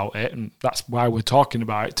pre-thought about it, and that's why we're talking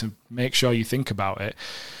about it, to make sure you think about it,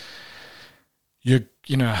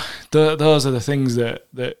 those are the things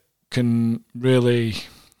that can really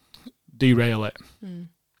derail it.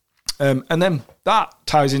 And then that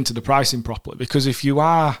ties into the pricing properly, because if you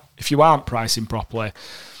aren't pricing properly,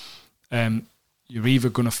 you're either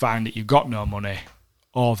going to find that you've got no money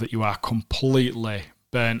or that you are completely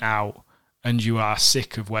burnt out and you are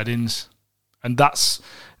sick of weddings. And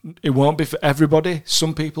it won't be for everybody.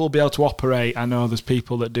 Some people will be able to operate. I know there's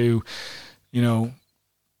people that do,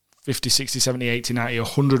 50, 60, 70, 80, 90,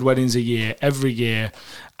 100 weddings a year, every year,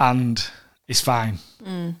 and it's fine.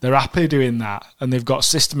 They're happy doing that, and they've got a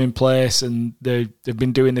system in place, and they've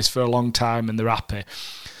been doing this for a long time, and they're happy.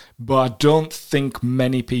 But I don't think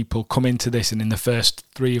many people come into this and in the first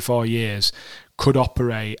 3 or 4 years could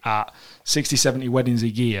operate at 60, 70 weddings a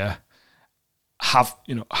year,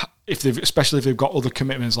 especially if they've got other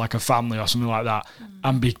commitments like a family or something like that,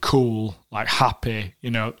 and be cool, like happy,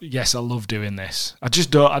 yes, I love doing this. I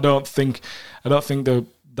don't think that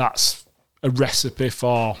that's a recipe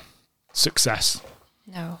for success.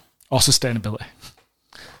 No. Or sustainability.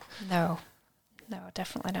 No,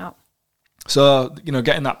 definitely not. So,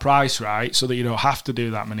 getting that price right so that you don't have to do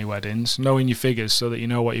that many weddings, knowing your figures so that you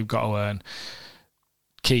know what you've got to earn,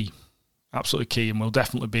 key. Absolutely key. And we'll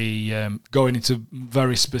definitely be going into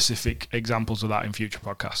very specific examples of that in future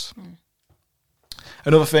podcasts.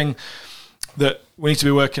 Another thing that we need to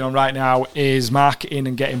be working on right now is marketing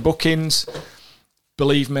and getting bookings.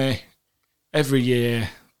 Believe me, every year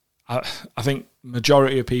I think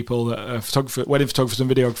majority of people that are wedding photographers and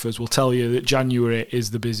videographers will tell you that January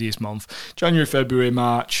is the busiest month. January, February,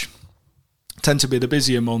 March tend to be the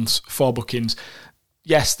busier months for bookings.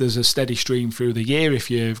 Yes, there's a steady stream through the year if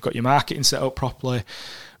you've got your marketing set up properly,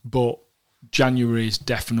 but January is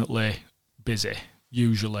definitely busy,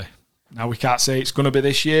 usually. Now, we can't say it's going to be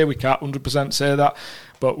this year, we can't 100% say that,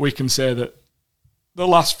 but we can say that the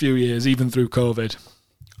last few years, even through COVID,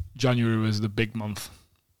 January was the big month.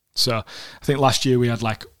 So I think last year we had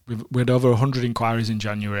over 100 inquiries in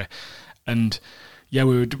January, and yeah,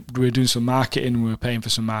 we were doing some marketing, we were paying for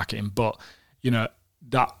some marketing, but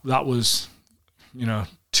that was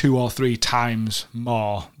 2 or 3 times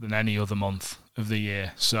more than any other month of the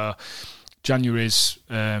year. So January is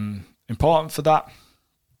important for that,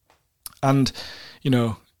 and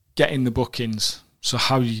getting the bookings. So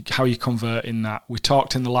how you converting that? We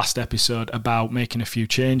talked in the last episode about making a few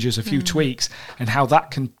changes, a few tweaks, and how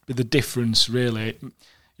that can be the difference. Really,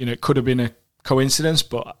 it could have been a coincidence,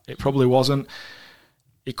 but it probably wasn't.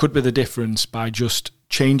 It could be the difference by just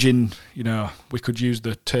changing. We could use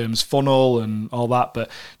the terms funnel and all that,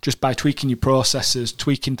 but just by tweaking your processes,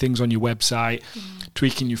 tweaking things on your website,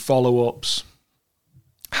 tweaking your follow-ups,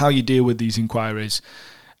 how you deal with these inquiries,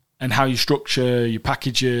 and how you structure your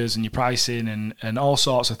packages and your pricing and all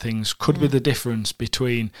sorts of things could be the difference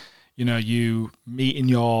between, you meeting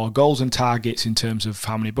your goals and targets in terms of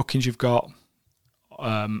how many bookings you've got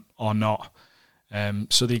or not.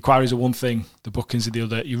 So the inquiries are one thing, the bookings are the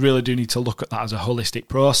other. You really do need to look at that as a holistic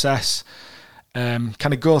process.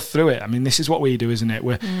 Kind of go through it. I mean, this is what we do, isn't it?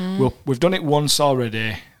 We've done it once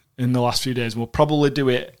already in the last few days. We'll probably do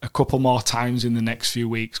it a couple more times in the next few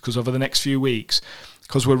weeks, because over the next few weeks,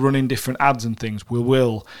 because we're running different ads and things, we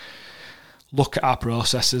will look at our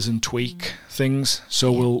processes and tweak things.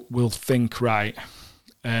 So we'll think, right,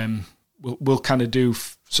 we'll kind of do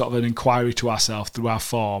sort of an inquiry to ourselves through our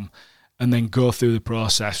form, and then go through the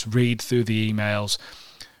process, read through the emails,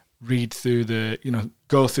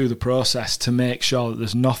 go through the process to make sure that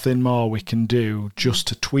there's nothing more we can do just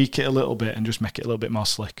to tweak it a little bit and just make it a little bit more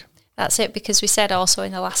slick. That's it, because we said also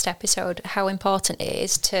in the last episode how important it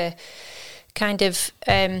is to kind of,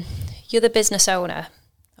 you're the business owner,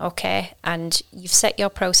 okay, and you've set your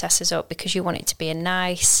processes up because you want it to be a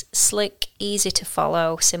nice, slick, easy to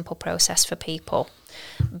follow, simple process for people.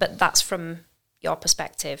 But that's from your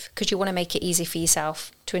perspective, because you want to make it easy for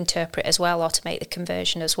yourself to interpret as well, or to make the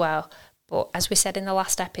conversion as well. But as we said in the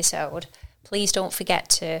last episode, please don't forget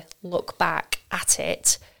to look back at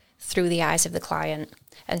it through the eyes of the client.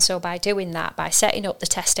 And so by doing that, by setting up the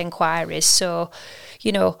test inquiries, so,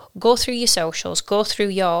 go through your socials, go through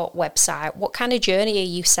your website. What kind of journey are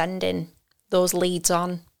you sending those leads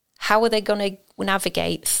on? How are they going to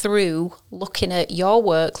navigate through looking at your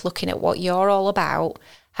work, looking at what you're all about?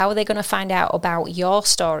 How are they going to find out about your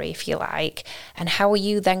story, if you like? And how are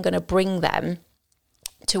you then going to bring them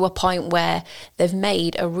to a point where they've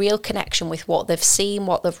made a real connection with what they've seen,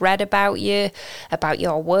 what they've read about you, about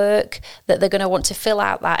your work, that they're going to want to fill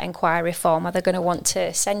out that inquiry form, or they're going to want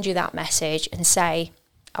to send you that message and say,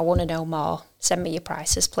 I want to know more, send me your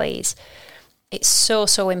prices, please. It's so,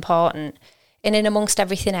 so important. And in amongst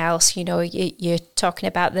everything else, you're talking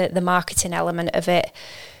about the marketing element of it.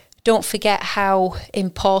 Don't forget how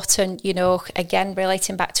important, again,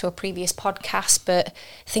 relating back to a previous podcast, but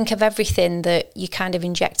think of everything that you're kind of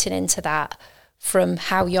injecting into that, from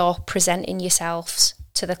how you're presenting yourselves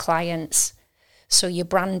to the clients. So your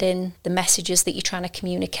branding, the messages that you're trying to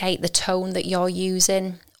communicate, the tone that you're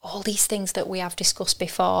using, all these things that we have discussed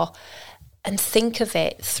before, and think of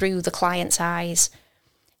it through the client's eyes.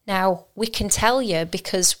 Now, we can tell you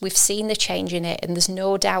because we've seen the change in it, and there's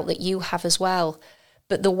no doubt that you have as well.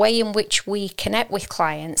 But the way in which we connect with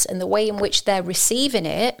clients and the way in which they're receiving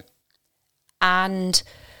it and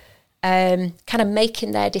kind of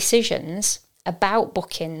making their decisions about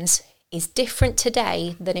bookings is different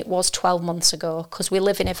today than it was 12 months ago, because we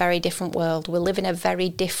live in a very different world. We live in a very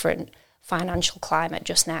different financial climate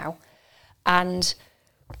just now. And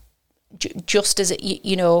just as,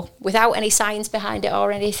 without any science behind it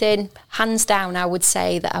or anything, hands down, I would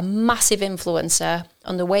say that a massive influencer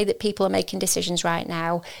on the way that people are making decisions right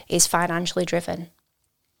now is financially driven,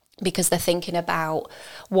 because they're thinking about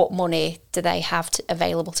what money do they have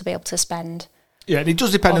available to be able to spend. Yeah, and it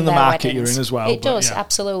does depend on the market weddings. You're in as well. It does, yeah.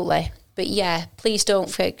 Absolutely. But yeah, please don't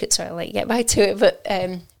forget, sorry, I'll let you get back to it, but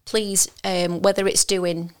please, whether it's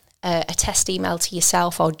doing a test email to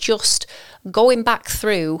yourself or just going back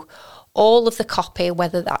through all of the copy,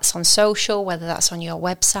 whether that's on social, whether that's on your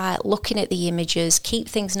website, looking at the images, keep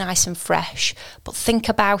things nice and fresh, but think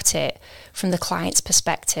about it from the client's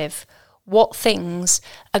perspective. what things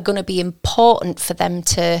are going to be important for them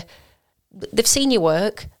to, they've seen your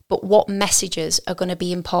work, but what messages are going to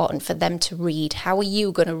be important for them to read? How are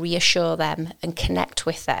you going to reassure them and connect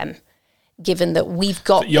with them, given that we've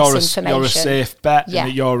got this information? You're a safe bet and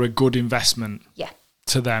that you're a good investment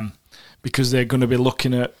to them, because they're going to be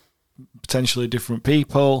looking at potentially different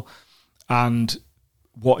people, and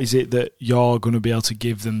what is it that you're going to be able to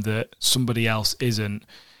give them that somebody else isn't.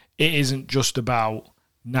 It isn't just about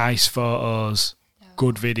nice photos,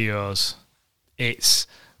 good videos. It's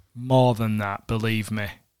more than that, believe me.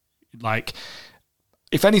 Like,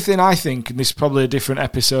 if anything, I think, and this is probably a different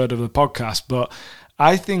episode of the podcast, but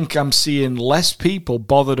I think I'm seeing less people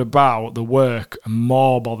bothered about the work and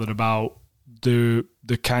more bothered about the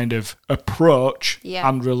kind of approach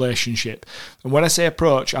and relationship. And when I say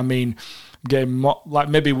approach, I mean getting more, like,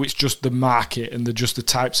 maybe it's just the market and just the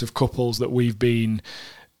types of couples that we've been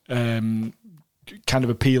kind of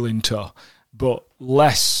appealing to, but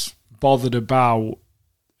less bothered about.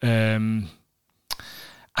 And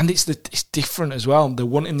it's different as well. They're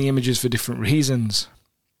wanting the images for different reasons,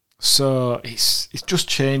 so it's just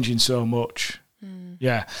changing so much.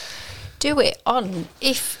 Yeah. Do it on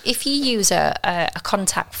if you use a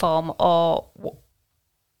contact form or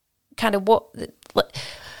kind of what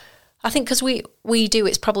I think, because we do,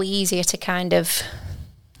 it's probably easier to kind of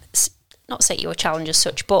not set you a challenge as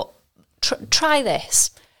such, but try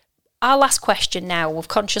this. Our last question now, we've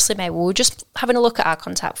consciously made, we were just having a look at our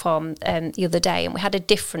contact form the other day, and we had a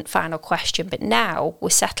different final question, but now we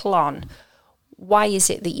settle on, why is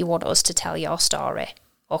it that you want us to tell your story?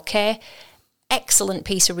 Okay? Excellent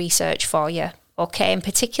piece of research for you. Okay? And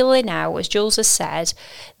particularly now, as Jules has said,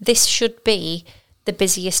 this should be the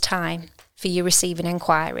busiest time for you receiving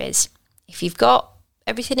inquiries. If you've got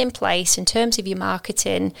everything in place in terms of your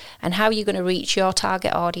marketing and how you're going to reach your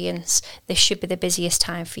target audience, this should be the busiest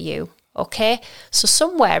time for you. Okay? So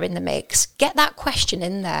somewhere in the mix, get that question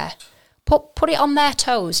in there. Put it on their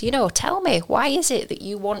toes. You know, tell me, why is it that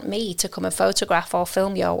you want me to come and photograph or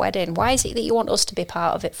film your wedding? Why is it that you want us to be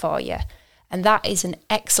part of it for you? And that is an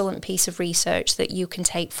excellent piece of research that you can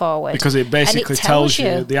take forward. Because it basically tells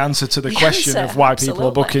you the answer to the question of why people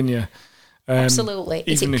are booking you. Absolutely.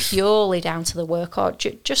 Is it purely down to the work, or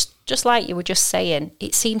just like you were just saying,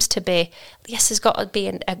 it seems to be, yes, there's got to be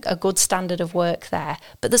a good standard of work there,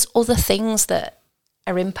 but there's other things that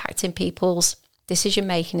are impacting people's decision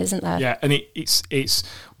making, isn't there? Yeah, and it's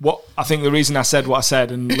what I think the reason I said what I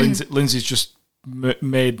said, and Lindsay's just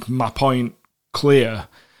made my point clear,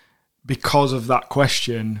 because of that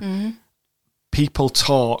question, people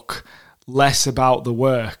talk less about the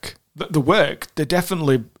work. The work, they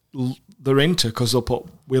definitely they're into, because they'll put,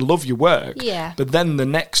 we love your work. Yeah. But then the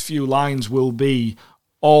next few lines will be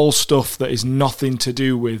all stuff that is nothing to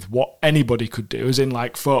do with what anybody could do, as in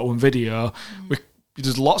like photo and video.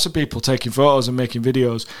 There's lots of people taking photos and making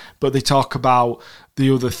videos, but they talk about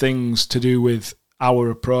the other things to do with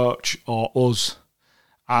our approach or us.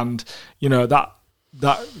 And, you know, that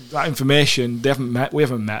information, we haven't met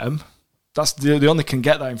them. They only can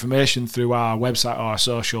get that information through our website or our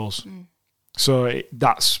socials. So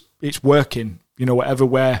it's working. You know, whatever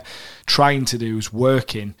we're trying to do is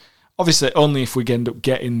working. Obviously, only if we end up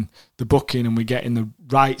getting the booking and we're getting the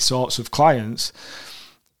right sorts of clients,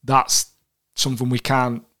 that's something we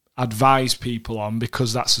can't advise people on,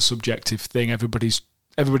 because that's a subjective thing. Everybody's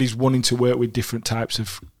wanting to work with different types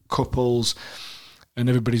of couples, and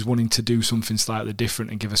everybody's wanting to do something slightly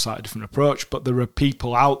different and give a slightly different approach. But there are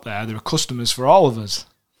people out there, there are customers for all of us,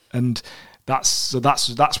 and that's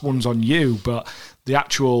one's on you. But the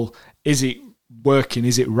actual, is it working,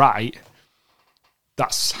 is it right,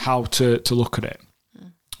 that's how to look at it.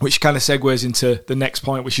 Which kind of segues into the next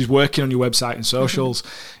point, which is working on your website and socials.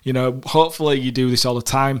 You know, hopefully you do this all the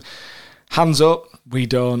time. Hands up, we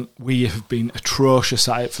don't. We have been atrocious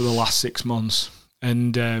at it for the last 6 months,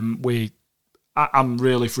 and I'm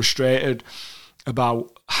really frustrated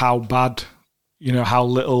about how bad, you know, how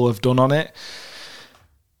little I've done on it.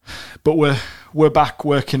 But we're back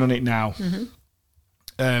working on it now.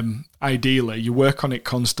 Ideally, you work on it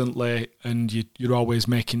constantly, and you're always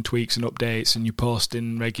making tweaks and updates, and you're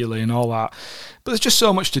posting regularly and all that. But there's just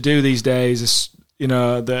so much to do these days, you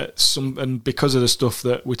know, and because of the stuff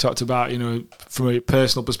that we talked about, you know, from a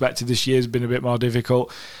personal perspective, this year's been a bit more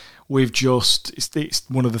difficult. It's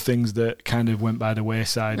one of the things that kind of went by the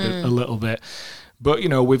wayside a little bit. But, you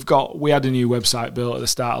know, we had a new website built at the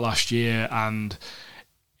start of last year, and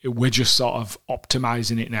we're just sort of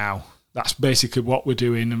optimizing it now. That's basically what we're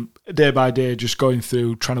doing, and day by day, just going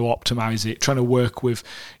through, trying to optimize it, trying to work with,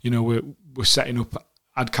 you know, we're setting up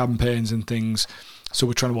ad campaigns and things, so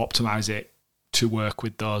we're trying to optimize it to work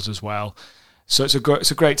with those as well. So it's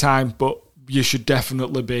a great time, but you should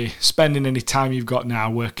definitely be spending any time you've got now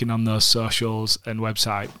working on those socials and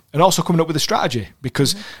website, and also coming up with a strategy,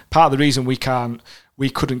 because part of the reason we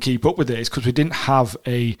couldn't keep up with it is because we didn't have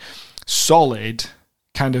a solid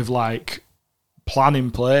kind of like plan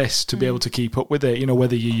in place to be able to keep up with it. You know,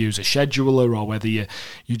 whether you use a scheduler or whether you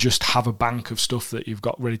just have a bank of stuff that you've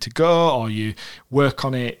got ready to go, or you work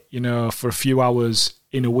on it, you know, for a few hours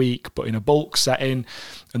in a week, but in a bulk setting,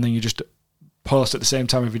 and then you just post at the same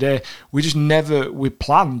time every day. We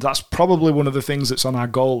planned. That's probably one of the things that's on our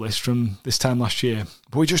goal list from this time last year,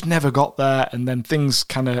 but we just never got there. And then things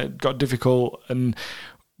kind of got difficult, and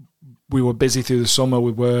we were busy through the summer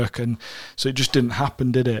with work, and so it just didn't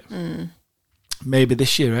happen, did it? Maybe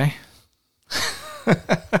this year,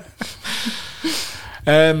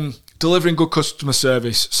 delivering good customer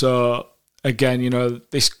service. So again, you know,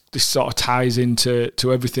 this sort of ties into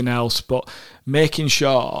everything else, but making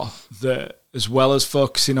sure that as well as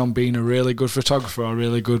focusing on being a really good photographer or a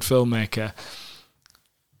really good filmmaker,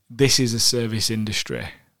 this is a service industry.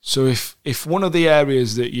 So if one of the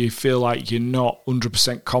areas that you feel like you're not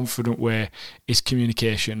 100% confident with is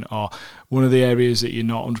communication, or one of the areas that you're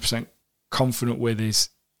not 100% confident with is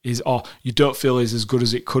or you don't feel is as good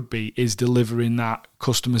as it could be, is delivering that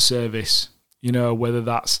customer service, you know, whether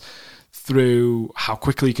that's through how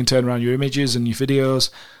quickly you can turn around your images and your videos,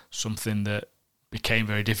 something that became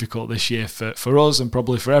very difficult this year for us and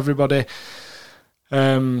probably for everybody,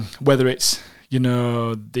 whether it's, you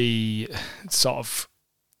know, the sort of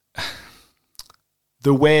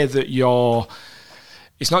the way that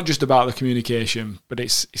it's not just about the communication, but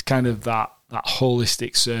it's kind of that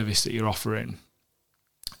holistic service that you're offering.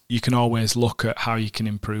 You can always look at how you can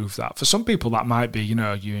improve that. For some people, that might be, you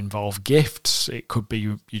know, you involve gifts. It could be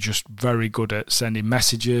you're just very good at sending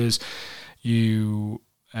messages. You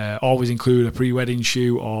always include a pre-wedding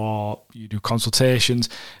shoot, or you do consultations.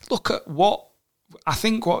 Look at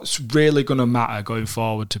what's really going to matter going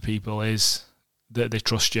forward to people is that they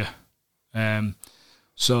trust you.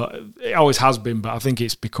 So it always has been, but I think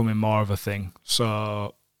it's becoming more of a thing.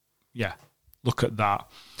 So yeah, look at that.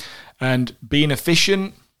 And being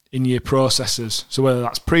efficient in your processes. So whether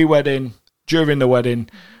that's pre-wedding, during the wedding,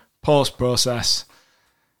 post-process,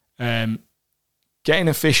 getting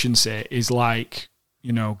efficiency is like,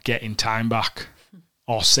 you know, getting time back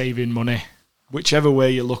or saving money, whichever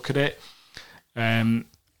way you look at it. And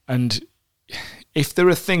if there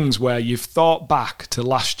are things where you've thought back to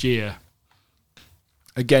last year,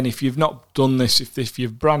 again, if you've not done this, if you're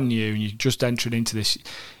brand new and you're just entering into this,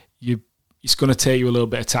 it's going to take you a little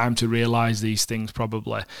bit of time to realise these things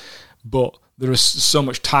probably. But there is so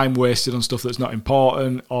much time wasted on stuff that's not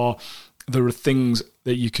important, or there are things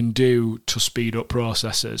that you can do to speed up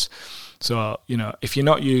processes. So, you know, if you're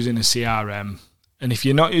not using a CRM, and if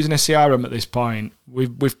you're not using a CRM at this point,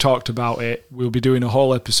 we've talked about it. We'll be doing a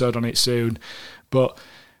whole episode on it soon, but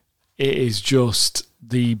it is just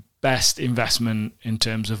the best investment in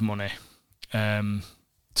terms of money to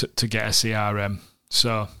get a CRM.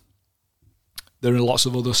 So there are lots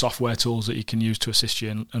of other software tools that you can use to assist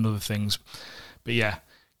you and other things. But yeah,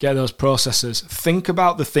 get those processes. Think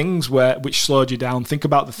about the things which slowed you down. Think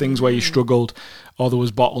about the things where you struggled or there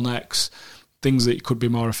was bottlenecks, things that could be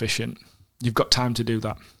more efficient. You've got time to do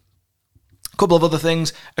that. A couple of other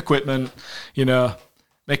things, equipment, you know,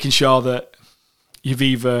 making sure that you've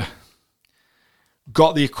either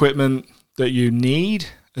got the equipment that you need,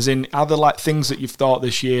 as in other like things that you've thought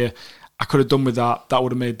this year, I could have done with that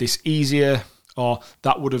would have made this easier, or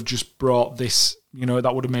that would have just brought this, you know,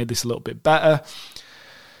 that would have made this a little bit better.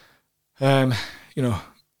 You know,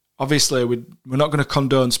 obviously we're not going to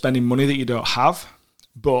condone spending money that you don't have,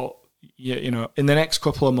 but you know, in the next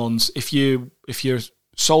couple of months, if you're a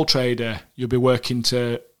sole trader, you'll be working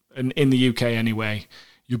in the UK anyway,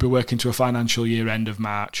 you'll be working to a financial year end of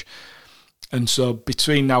March. And so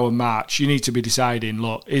between now and March, you need to be deciding,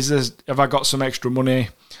 look, have I got some extra money?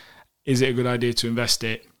 Is it a good idea to invest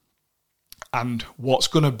it? And what's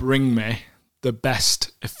going to bring me the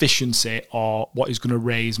best efficiency, or what is going to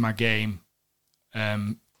raise my game,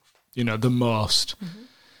 you know, the most? Mm-hmm.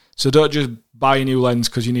 So don't just buy a new lens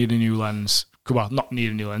because you need a new lens. Well, not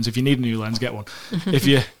need a new lens. If you need a new lens, get one. If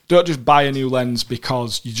you don't just buy a new lens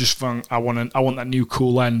because you just think, I want that new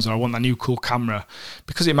cool lens, or I want that new cool camera,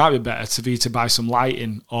 because it might be better for you to buy some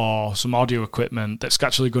lighting or some audio equipment that's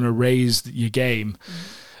actually going to raise your game,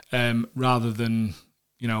 rather than,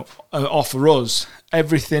 you know, or for us,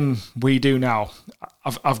 everything we do now,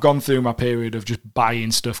 I've gone through my period of just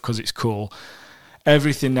buying stuff because it's cool.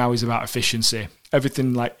 Everything now is about efficiency.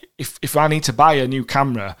 Everything, like if I need to buy a new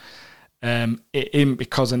camera, It isn't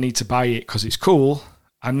because I need to buy it because it's cool.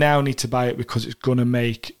 I now need to buy it because it's going to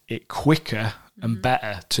make it quicker and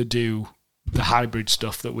better to do the hybrid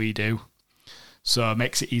stuff that we do. So it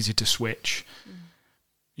makes it easier to switch.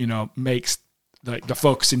 Makes like the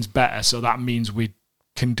focusing's better. So that means we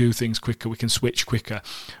can do things quicker. We can switch quicker.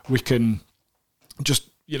 We can just,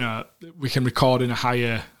 we can record in a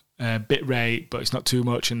higher bit rate, but it's not too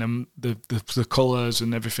much. And then the colours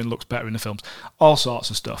and everything looks better in the films. All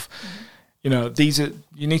sorts of stuff. You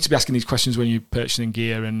need to be asking these questions when you're purchasing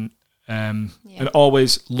gear and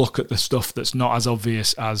always look at the stuff that's not as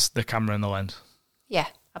obvious as the camera and the lens. Yeah,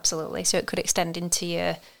 absolutely. So it could extend into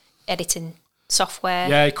your editing software.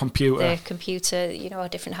 Yeah, the computer, a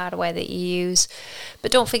different hardware that you use.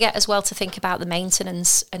 But don't forget as well to think about the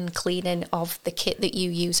maintenance and cleaning of the kit that you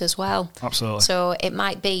use as well. Absolutely. So it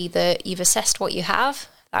might be that you've assessed what you have.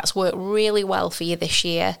 That's worked really well for you this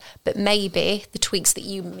year, but maybe the tweaks that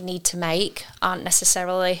you need to make aren't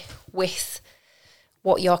necessarily with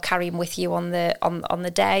what you're carrying with you on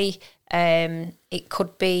the day. It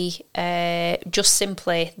could be just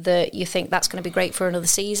simply that you think that's going to be great for another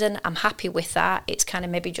season. I'm happy with that. It's kind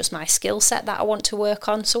of maybe just my skill set that I want to work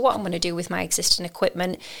on. So what I'm going to do with my existing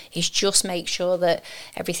equipment is just make sure that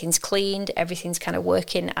everything's cleaned, everything's kind of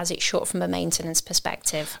working as it should from a maintenance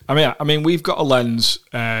perspective. I mean, we've got a lens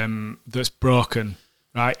that's broken,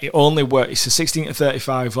 right? It only works. It's a 16 to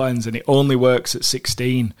 35 lens, and it only works at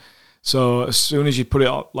 16. So as soon as you put it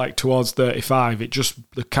up like towards 35,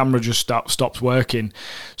 the camera just stops working.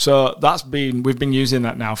 So we've been using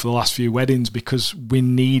that now for the last few weddings because we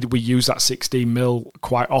use that 16mm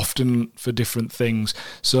quite often for different things.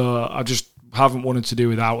 So I just haven't wanted to do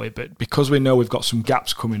without it. But because we know we've got some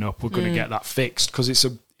gaps coming up, we're going to get that fixed because it's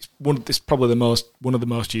probably one of the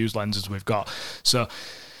most used lenses we've got. So.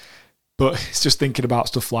 But it's just thinking about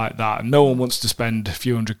stuff like that. And no one wants to spend a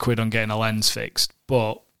few £100 on getting a lens fixed,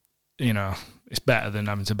 but it's better than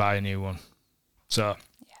having to buy a new one. So,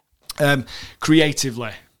 creatively.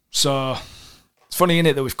 So, it's funny, isn't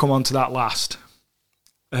it, that we've come on to that last?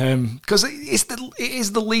 Because it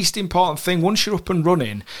is the least important thing. Once you're up and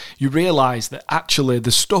running, you realise that actually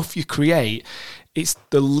the stuff you create, it's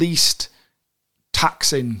the least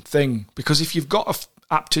taxing thing. Because if you've got an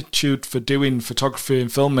aptitude for doing photography and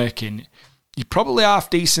filmmaking, you're probably half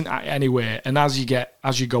decent at it anyway. And as you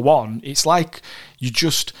go on, it's like you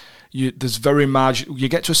get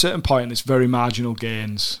to a certain point and it's very marginal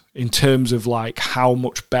gains in terms of like how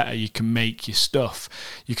much better you can make your stuff.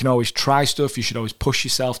 You can always try stuff. You should always push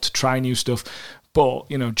yourself to try new stuff. But,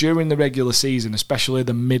 during the regular season, especially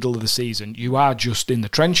the middle of the season, you are just in the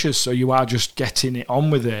trenches. So you are just getting it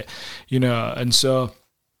on with it, and so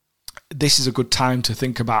this is a good time to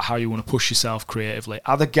think about how you want to push yourself creatively.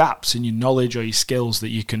 Are there gaps in your knowledge or your skills that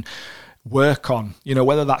you can work on?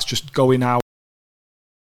 Whether that's just going out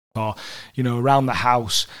or, around the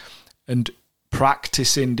house and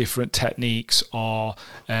practicing different techniques or,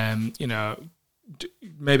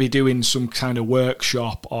 maybe doing some kind of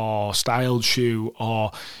workshop or styled shoot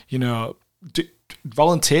or,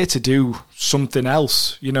 volunteer to do something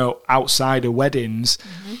else, outside of weddings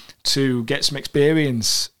to get some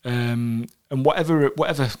experience. And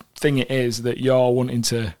whatever thing it is that you're wanting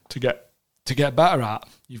to get better at,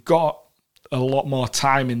 you've got a lot more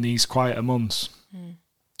time in these quieter months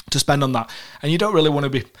to spend on that. And you don't really want to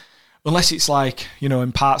be, unless it's like,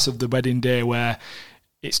 in parts of the wedding day where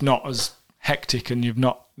it's not as hectic and you've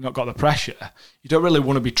not got the pressure, you don't really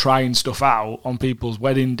want to be trying stuff out on people's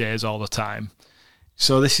wedding days all the time.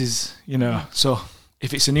 So this is, so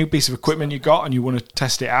if it's a new piece of equipment you got and you want to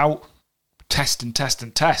test it out, test,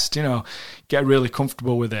 get really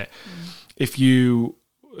comfortable with it. If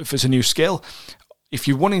it's a new skill, if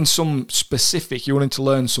you're wanting you're wanting to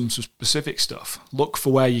learn some specific stuff, look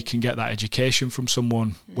for where you can get that education from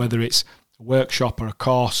someone, whether it's a workshop or a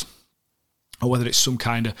course, or whether it's some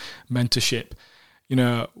kind of mentorship.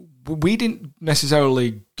 We didn't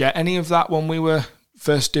necessarily get any of that when we were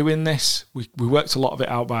first doing this. We worked a lot of it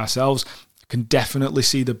out by ourselves. I can definitely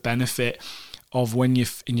see the benefit of when you're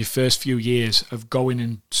in your first few years of going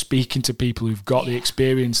and speaking to people who've got the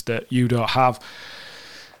experience that you don't have.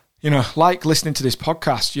 Like listening to this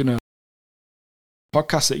podcast,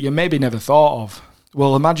 podcasts that you maybe never thought of.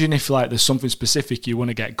 Well, imagine if like there's something specific you want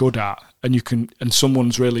to get good at and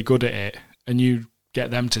someone's really good at it and you get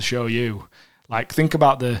them to show you. Like think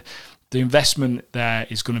about the investment there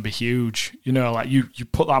is going to be huge. Like you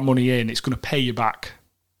put that money in, it's going to pay you back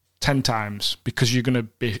 10 times because you're going to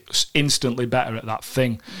be instantly better at that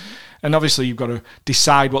thing. And obviously you've got to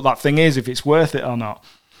decide what that thing is, if it's worth it or not.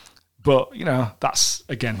 But, that's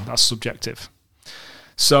subjective.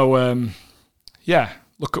 So,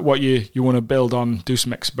 look at what you want to build on, do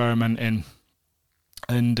some experimenting.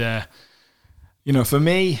 And, for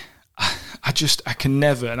me, I can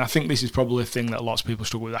never, and I think this is probably a thing that lots of people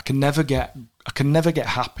struggle with, I can never get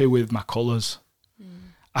happy with my colours.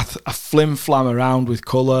 I flim flam around with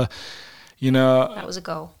colour, That was a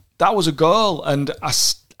goal. That was a goal, and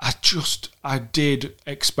I did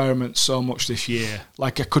experiment so much this year.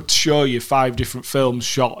 Like, I could show you 5 different films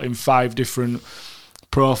shot in 5 different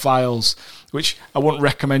profiles, which I wouldn't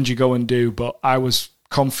recommend you go and do, but I was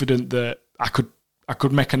confident that I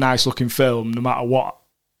could make a nice looking film no matter what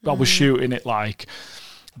I was shooting it like.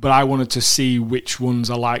 But I wanted to see which ones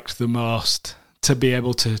I liked the most to be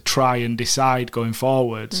able to try and decide going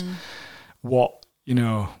forwards what,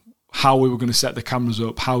 how we were going to set the cameras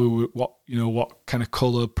up, how we were, what kind of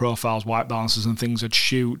colour profiles, white balances and things I'd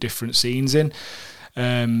shoot different scenes in.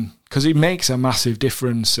 Because it makes a massive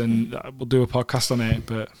difference, and we'll do a podcast on it.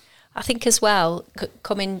 But I think as well,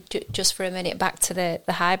 coming just for a minute back to the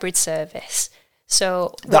hybrid service.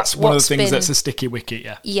 So that's one of the things that's a sticky wicket,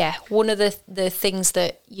 yeah. Yeah, one of the things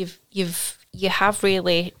that you have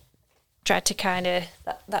really tried to kind of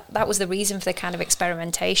that was the reason for the kind of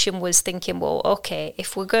experimentation, was thinking, well, okay,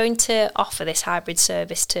 if we're going to offer this hybrid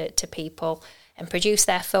service to people and produce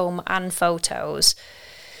their film and photos,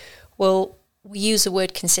 well, we use the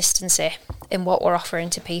word consistency in what we're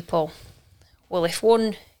offering to people. Well, if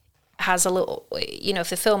one has a little, if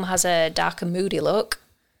the film has a dark and moody look,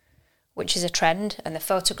 which is a trend, and the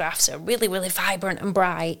photographs are really, really vibrant and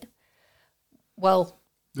bright, well,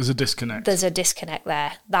 there's a disconnect. There's a disconnect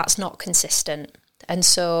there. That's not consistent. And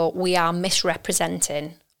so we are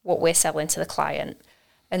misrepresenting what we're selling to the client.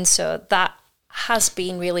 And so that has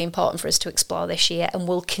been really important for us to explore this year, and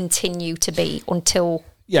will continue to be until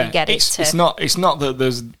we get it to... It's not that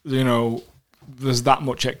there's that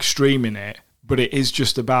much extreme in it, but it is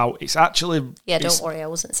just about, it's actually... Yeah, don't worry, I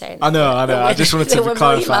wasn't saying that. I know. I just wanted to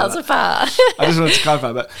clarify miles apart. I just wanted to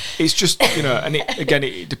clarify, but it's just, and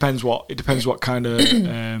it depends what kind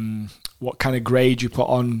of grade you put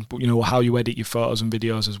on, how you edit your photos and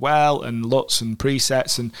videos as well, and LUTs and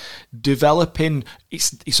presets, and developing,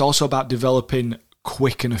 it's also about developing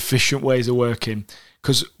quick and efficient ways of working,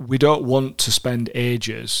 because we don't want to spend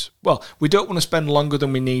ages. Well, we don't want to spend longer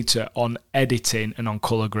than we need to on editing and on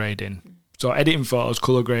colour grading. So editing photos,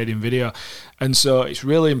 colour grading video. And so it's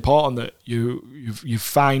really important that you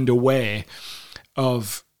find a way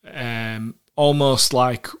of almost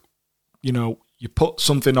like, you put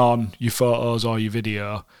something on your photos or your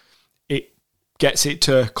video, it gets it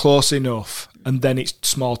to close enough, and then it's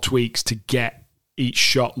small tweaks to get each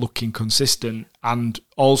shot looking consistent, and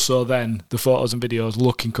also then the photos and videos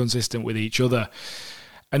looking consistent with each other.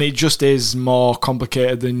 And it just is more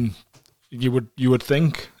complicated than you would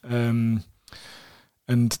think.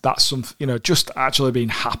 And that's something, just actually being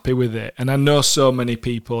happy with it. And I know so many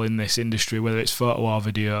people in this industry, whether it's photo or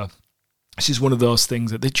video, this is one of those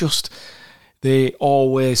things that they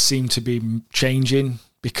always seem to be changing,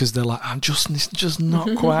 because they're like, it's just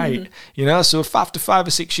not quite, So if after 5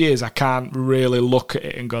 or 6 years, I can't really look at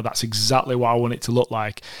it and go, that's exactly what I want it to look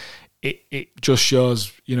like. It just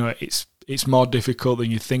shows, it's more difficult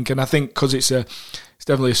than you think. And I think because it's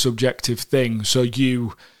definitely a subjective thing. So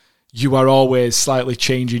you are always slightly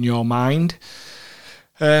changing your mind.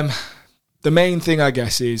 The main thing, I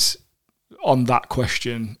guess, is on that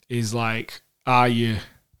question is like, are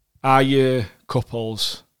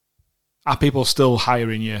couples, are people still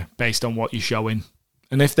hiring you based on what you're showing?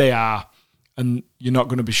 And if they are, and you're not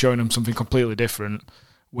going to be showing them something completely different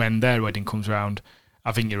when their wedding comes around,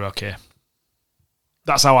 I think you're okay.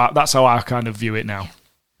 That's how I kind of view it now.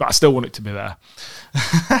 But I still want it to be there.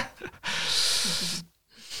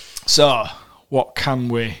 So, what can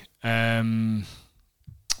we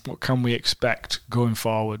expect going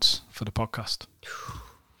forwards for the podcast?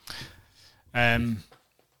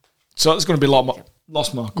 So there's going to be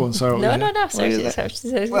lots more. Go on, sorry. No.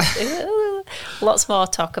 Lots more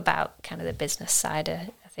talk about kind of the business side of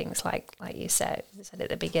things, like you said at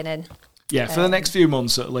the beginning. Yeah, for the next few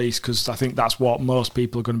months at least, because I think that's what most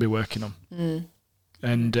people are going to be working on.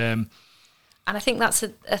 And I think that's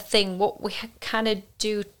a thing. What we kind of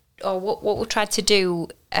do, or what we tried to do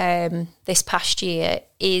this past year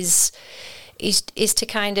is to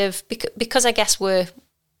kind of, because I guess we're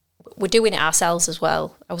doing it ourselves as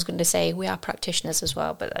well. I was going to say we are practitioners as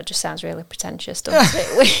well, but that just sounds really pretentious, doesn't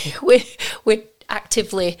it? We're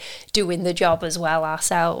actively doing the job as well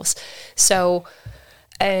ourselves. So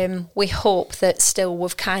we hope that still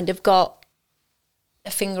we've kind of got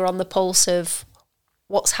a finger on the pulse of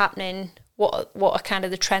what's happening, what are kind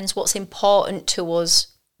of the trends, what's important to us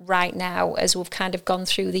right now as we've kind of gone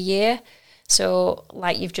through the year. So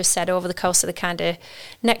like you've just said, over the course of the kind of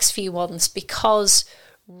next few months, because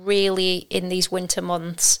really in these winter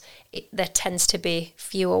months, there tends to be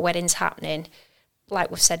fewer weddings happening. Like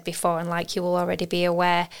we've said before, and like you will already be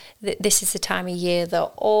aware, that this is the time of year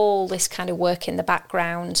that all this kind of work in the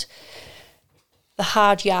background, the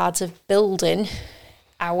hard yards of building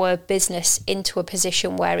our business into a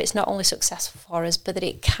position where it's not only successful for us, but that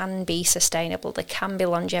it can be sustainable, there can be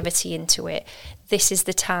longevity into it. This is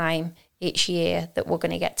the time each year that we're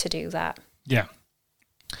going to get to do that. Yeah.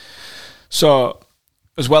 So,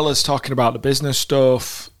 as well as talking about the business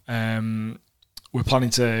stuff, we're planning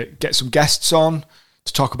to get some guests on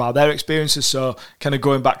to talk about their experiences. So kind of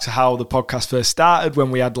going back to how the podcast first started,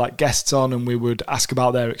 when we had like guests on and we would ask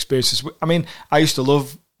about their experiences. I mean, I used to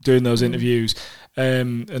love doing those interviews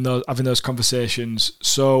and having those conversations.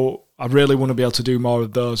 So I really want to be able to do more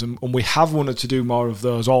of those. And we have wanted to do more of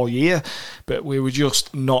those all year, but we were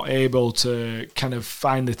just not able to kind of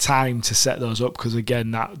find the time to set those up, because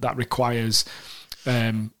again, that requires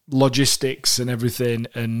logistics and everything,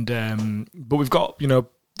 and but we've got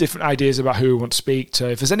different ideas about who we want to speak to.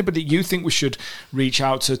 If there's anybody you think we should reach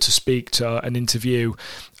out to speak to and interview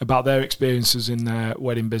about their experiences in their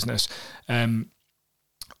wedding business,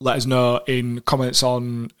 let us know in comments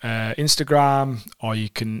on Instagram, or you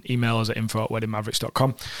can email us at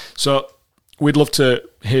info@weddingmavericks.com. So we'd love to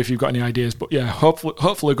hear if you've got any ideas, but yeah, hopefully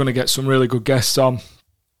we're going to get some really good guests on.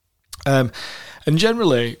 And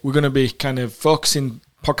generally, we're going to be kind of focusing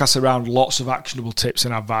podcasts around lots of actionable tips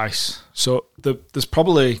and advice. So there's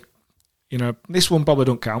probably, this one probably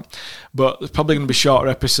don't count, but there's probably going to be shorter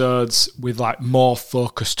episodes with like more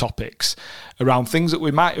focused topics around things that we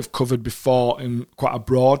might have covered before in quite a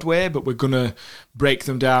broad way, but we're going to break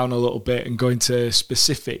them down a little bit and go into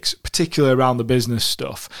specifics, particularly around the business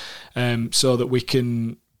stuff, so that we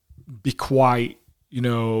can be quite,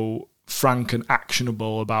 frank and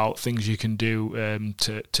actionable about things you can do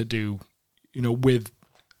to do, with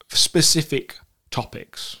specific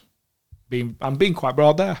topics. I'm being quite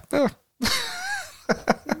broad there.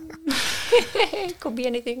 It could be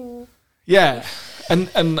anything. Yeah,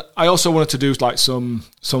 and I also wanted to do like some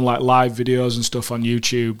like live videos and stuff on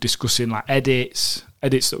YouTube discussing like edits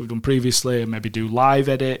that we've done previously, and maybe do live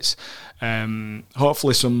edits.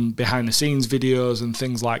 Hopefully some behind the scenes videos and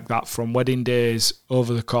things like that from wedding days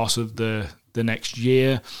over the course of the next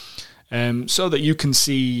year, so that you can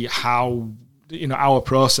see how our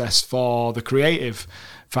process for the creative,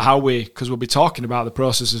 for how because we'll be talking about the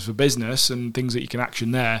processes for business and things that you can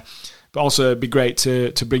action there, but also it'd be great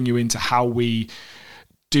to bring you into how we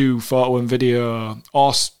do photo and video,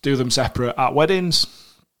 or do them separate at weddings,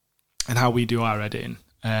 and how we do our editing.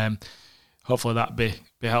 Hopefully that'd be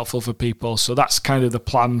helpful for people. So that's kind of the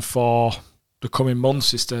plan for the coming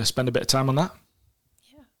months, is to spend a bit of time on that.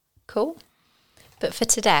 Yeah, cool. But for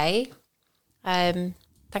today, thank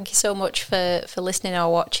you so much for listening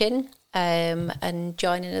or watching, and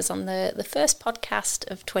joining us on the first podcast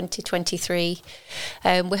of 2023.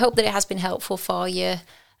 We hope that it has been helpful for you,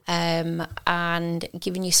 and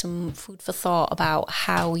giving you some food for thought about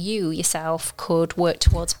how you yourself could work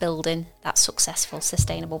towards building that successful,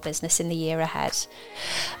 sustainable business in the year ahead.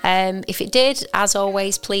 If it did, as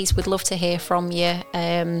always, please, we'd love to hear from you.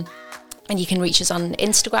 And you can reach us on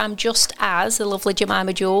Instagram, just as the lovely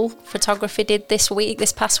Jemima Jewel Photography did this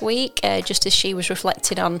past week, just as she was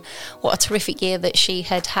reflecting on what a terrific year that she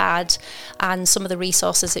had and some of the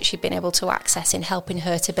resources that she'd been able to access in helping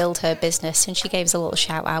her to build her business. And she gave us a little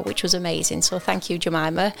shout out, which was amazing. So thank you,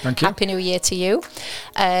 Jemima. Thank you. Happy New Year to you.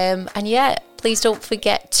 And yeah, please don't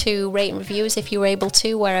forget to rate and review us if you're able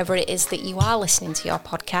to, wherever it is that you are listening to your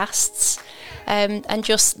podcasts. And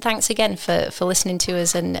just thanks again for listening to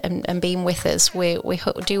us and being with us. We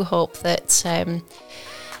do hope that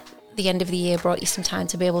the end of the year brought you some time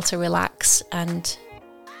to be able to relax, and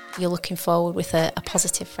you're looking forward with a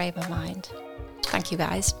positive frame of mind. Thank you,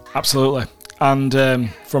 guys. Absolutely. And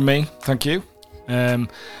from me, thank you. And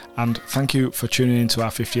thank you for tuning into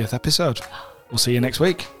our 50th episode. We'll see you next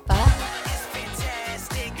week. Bye.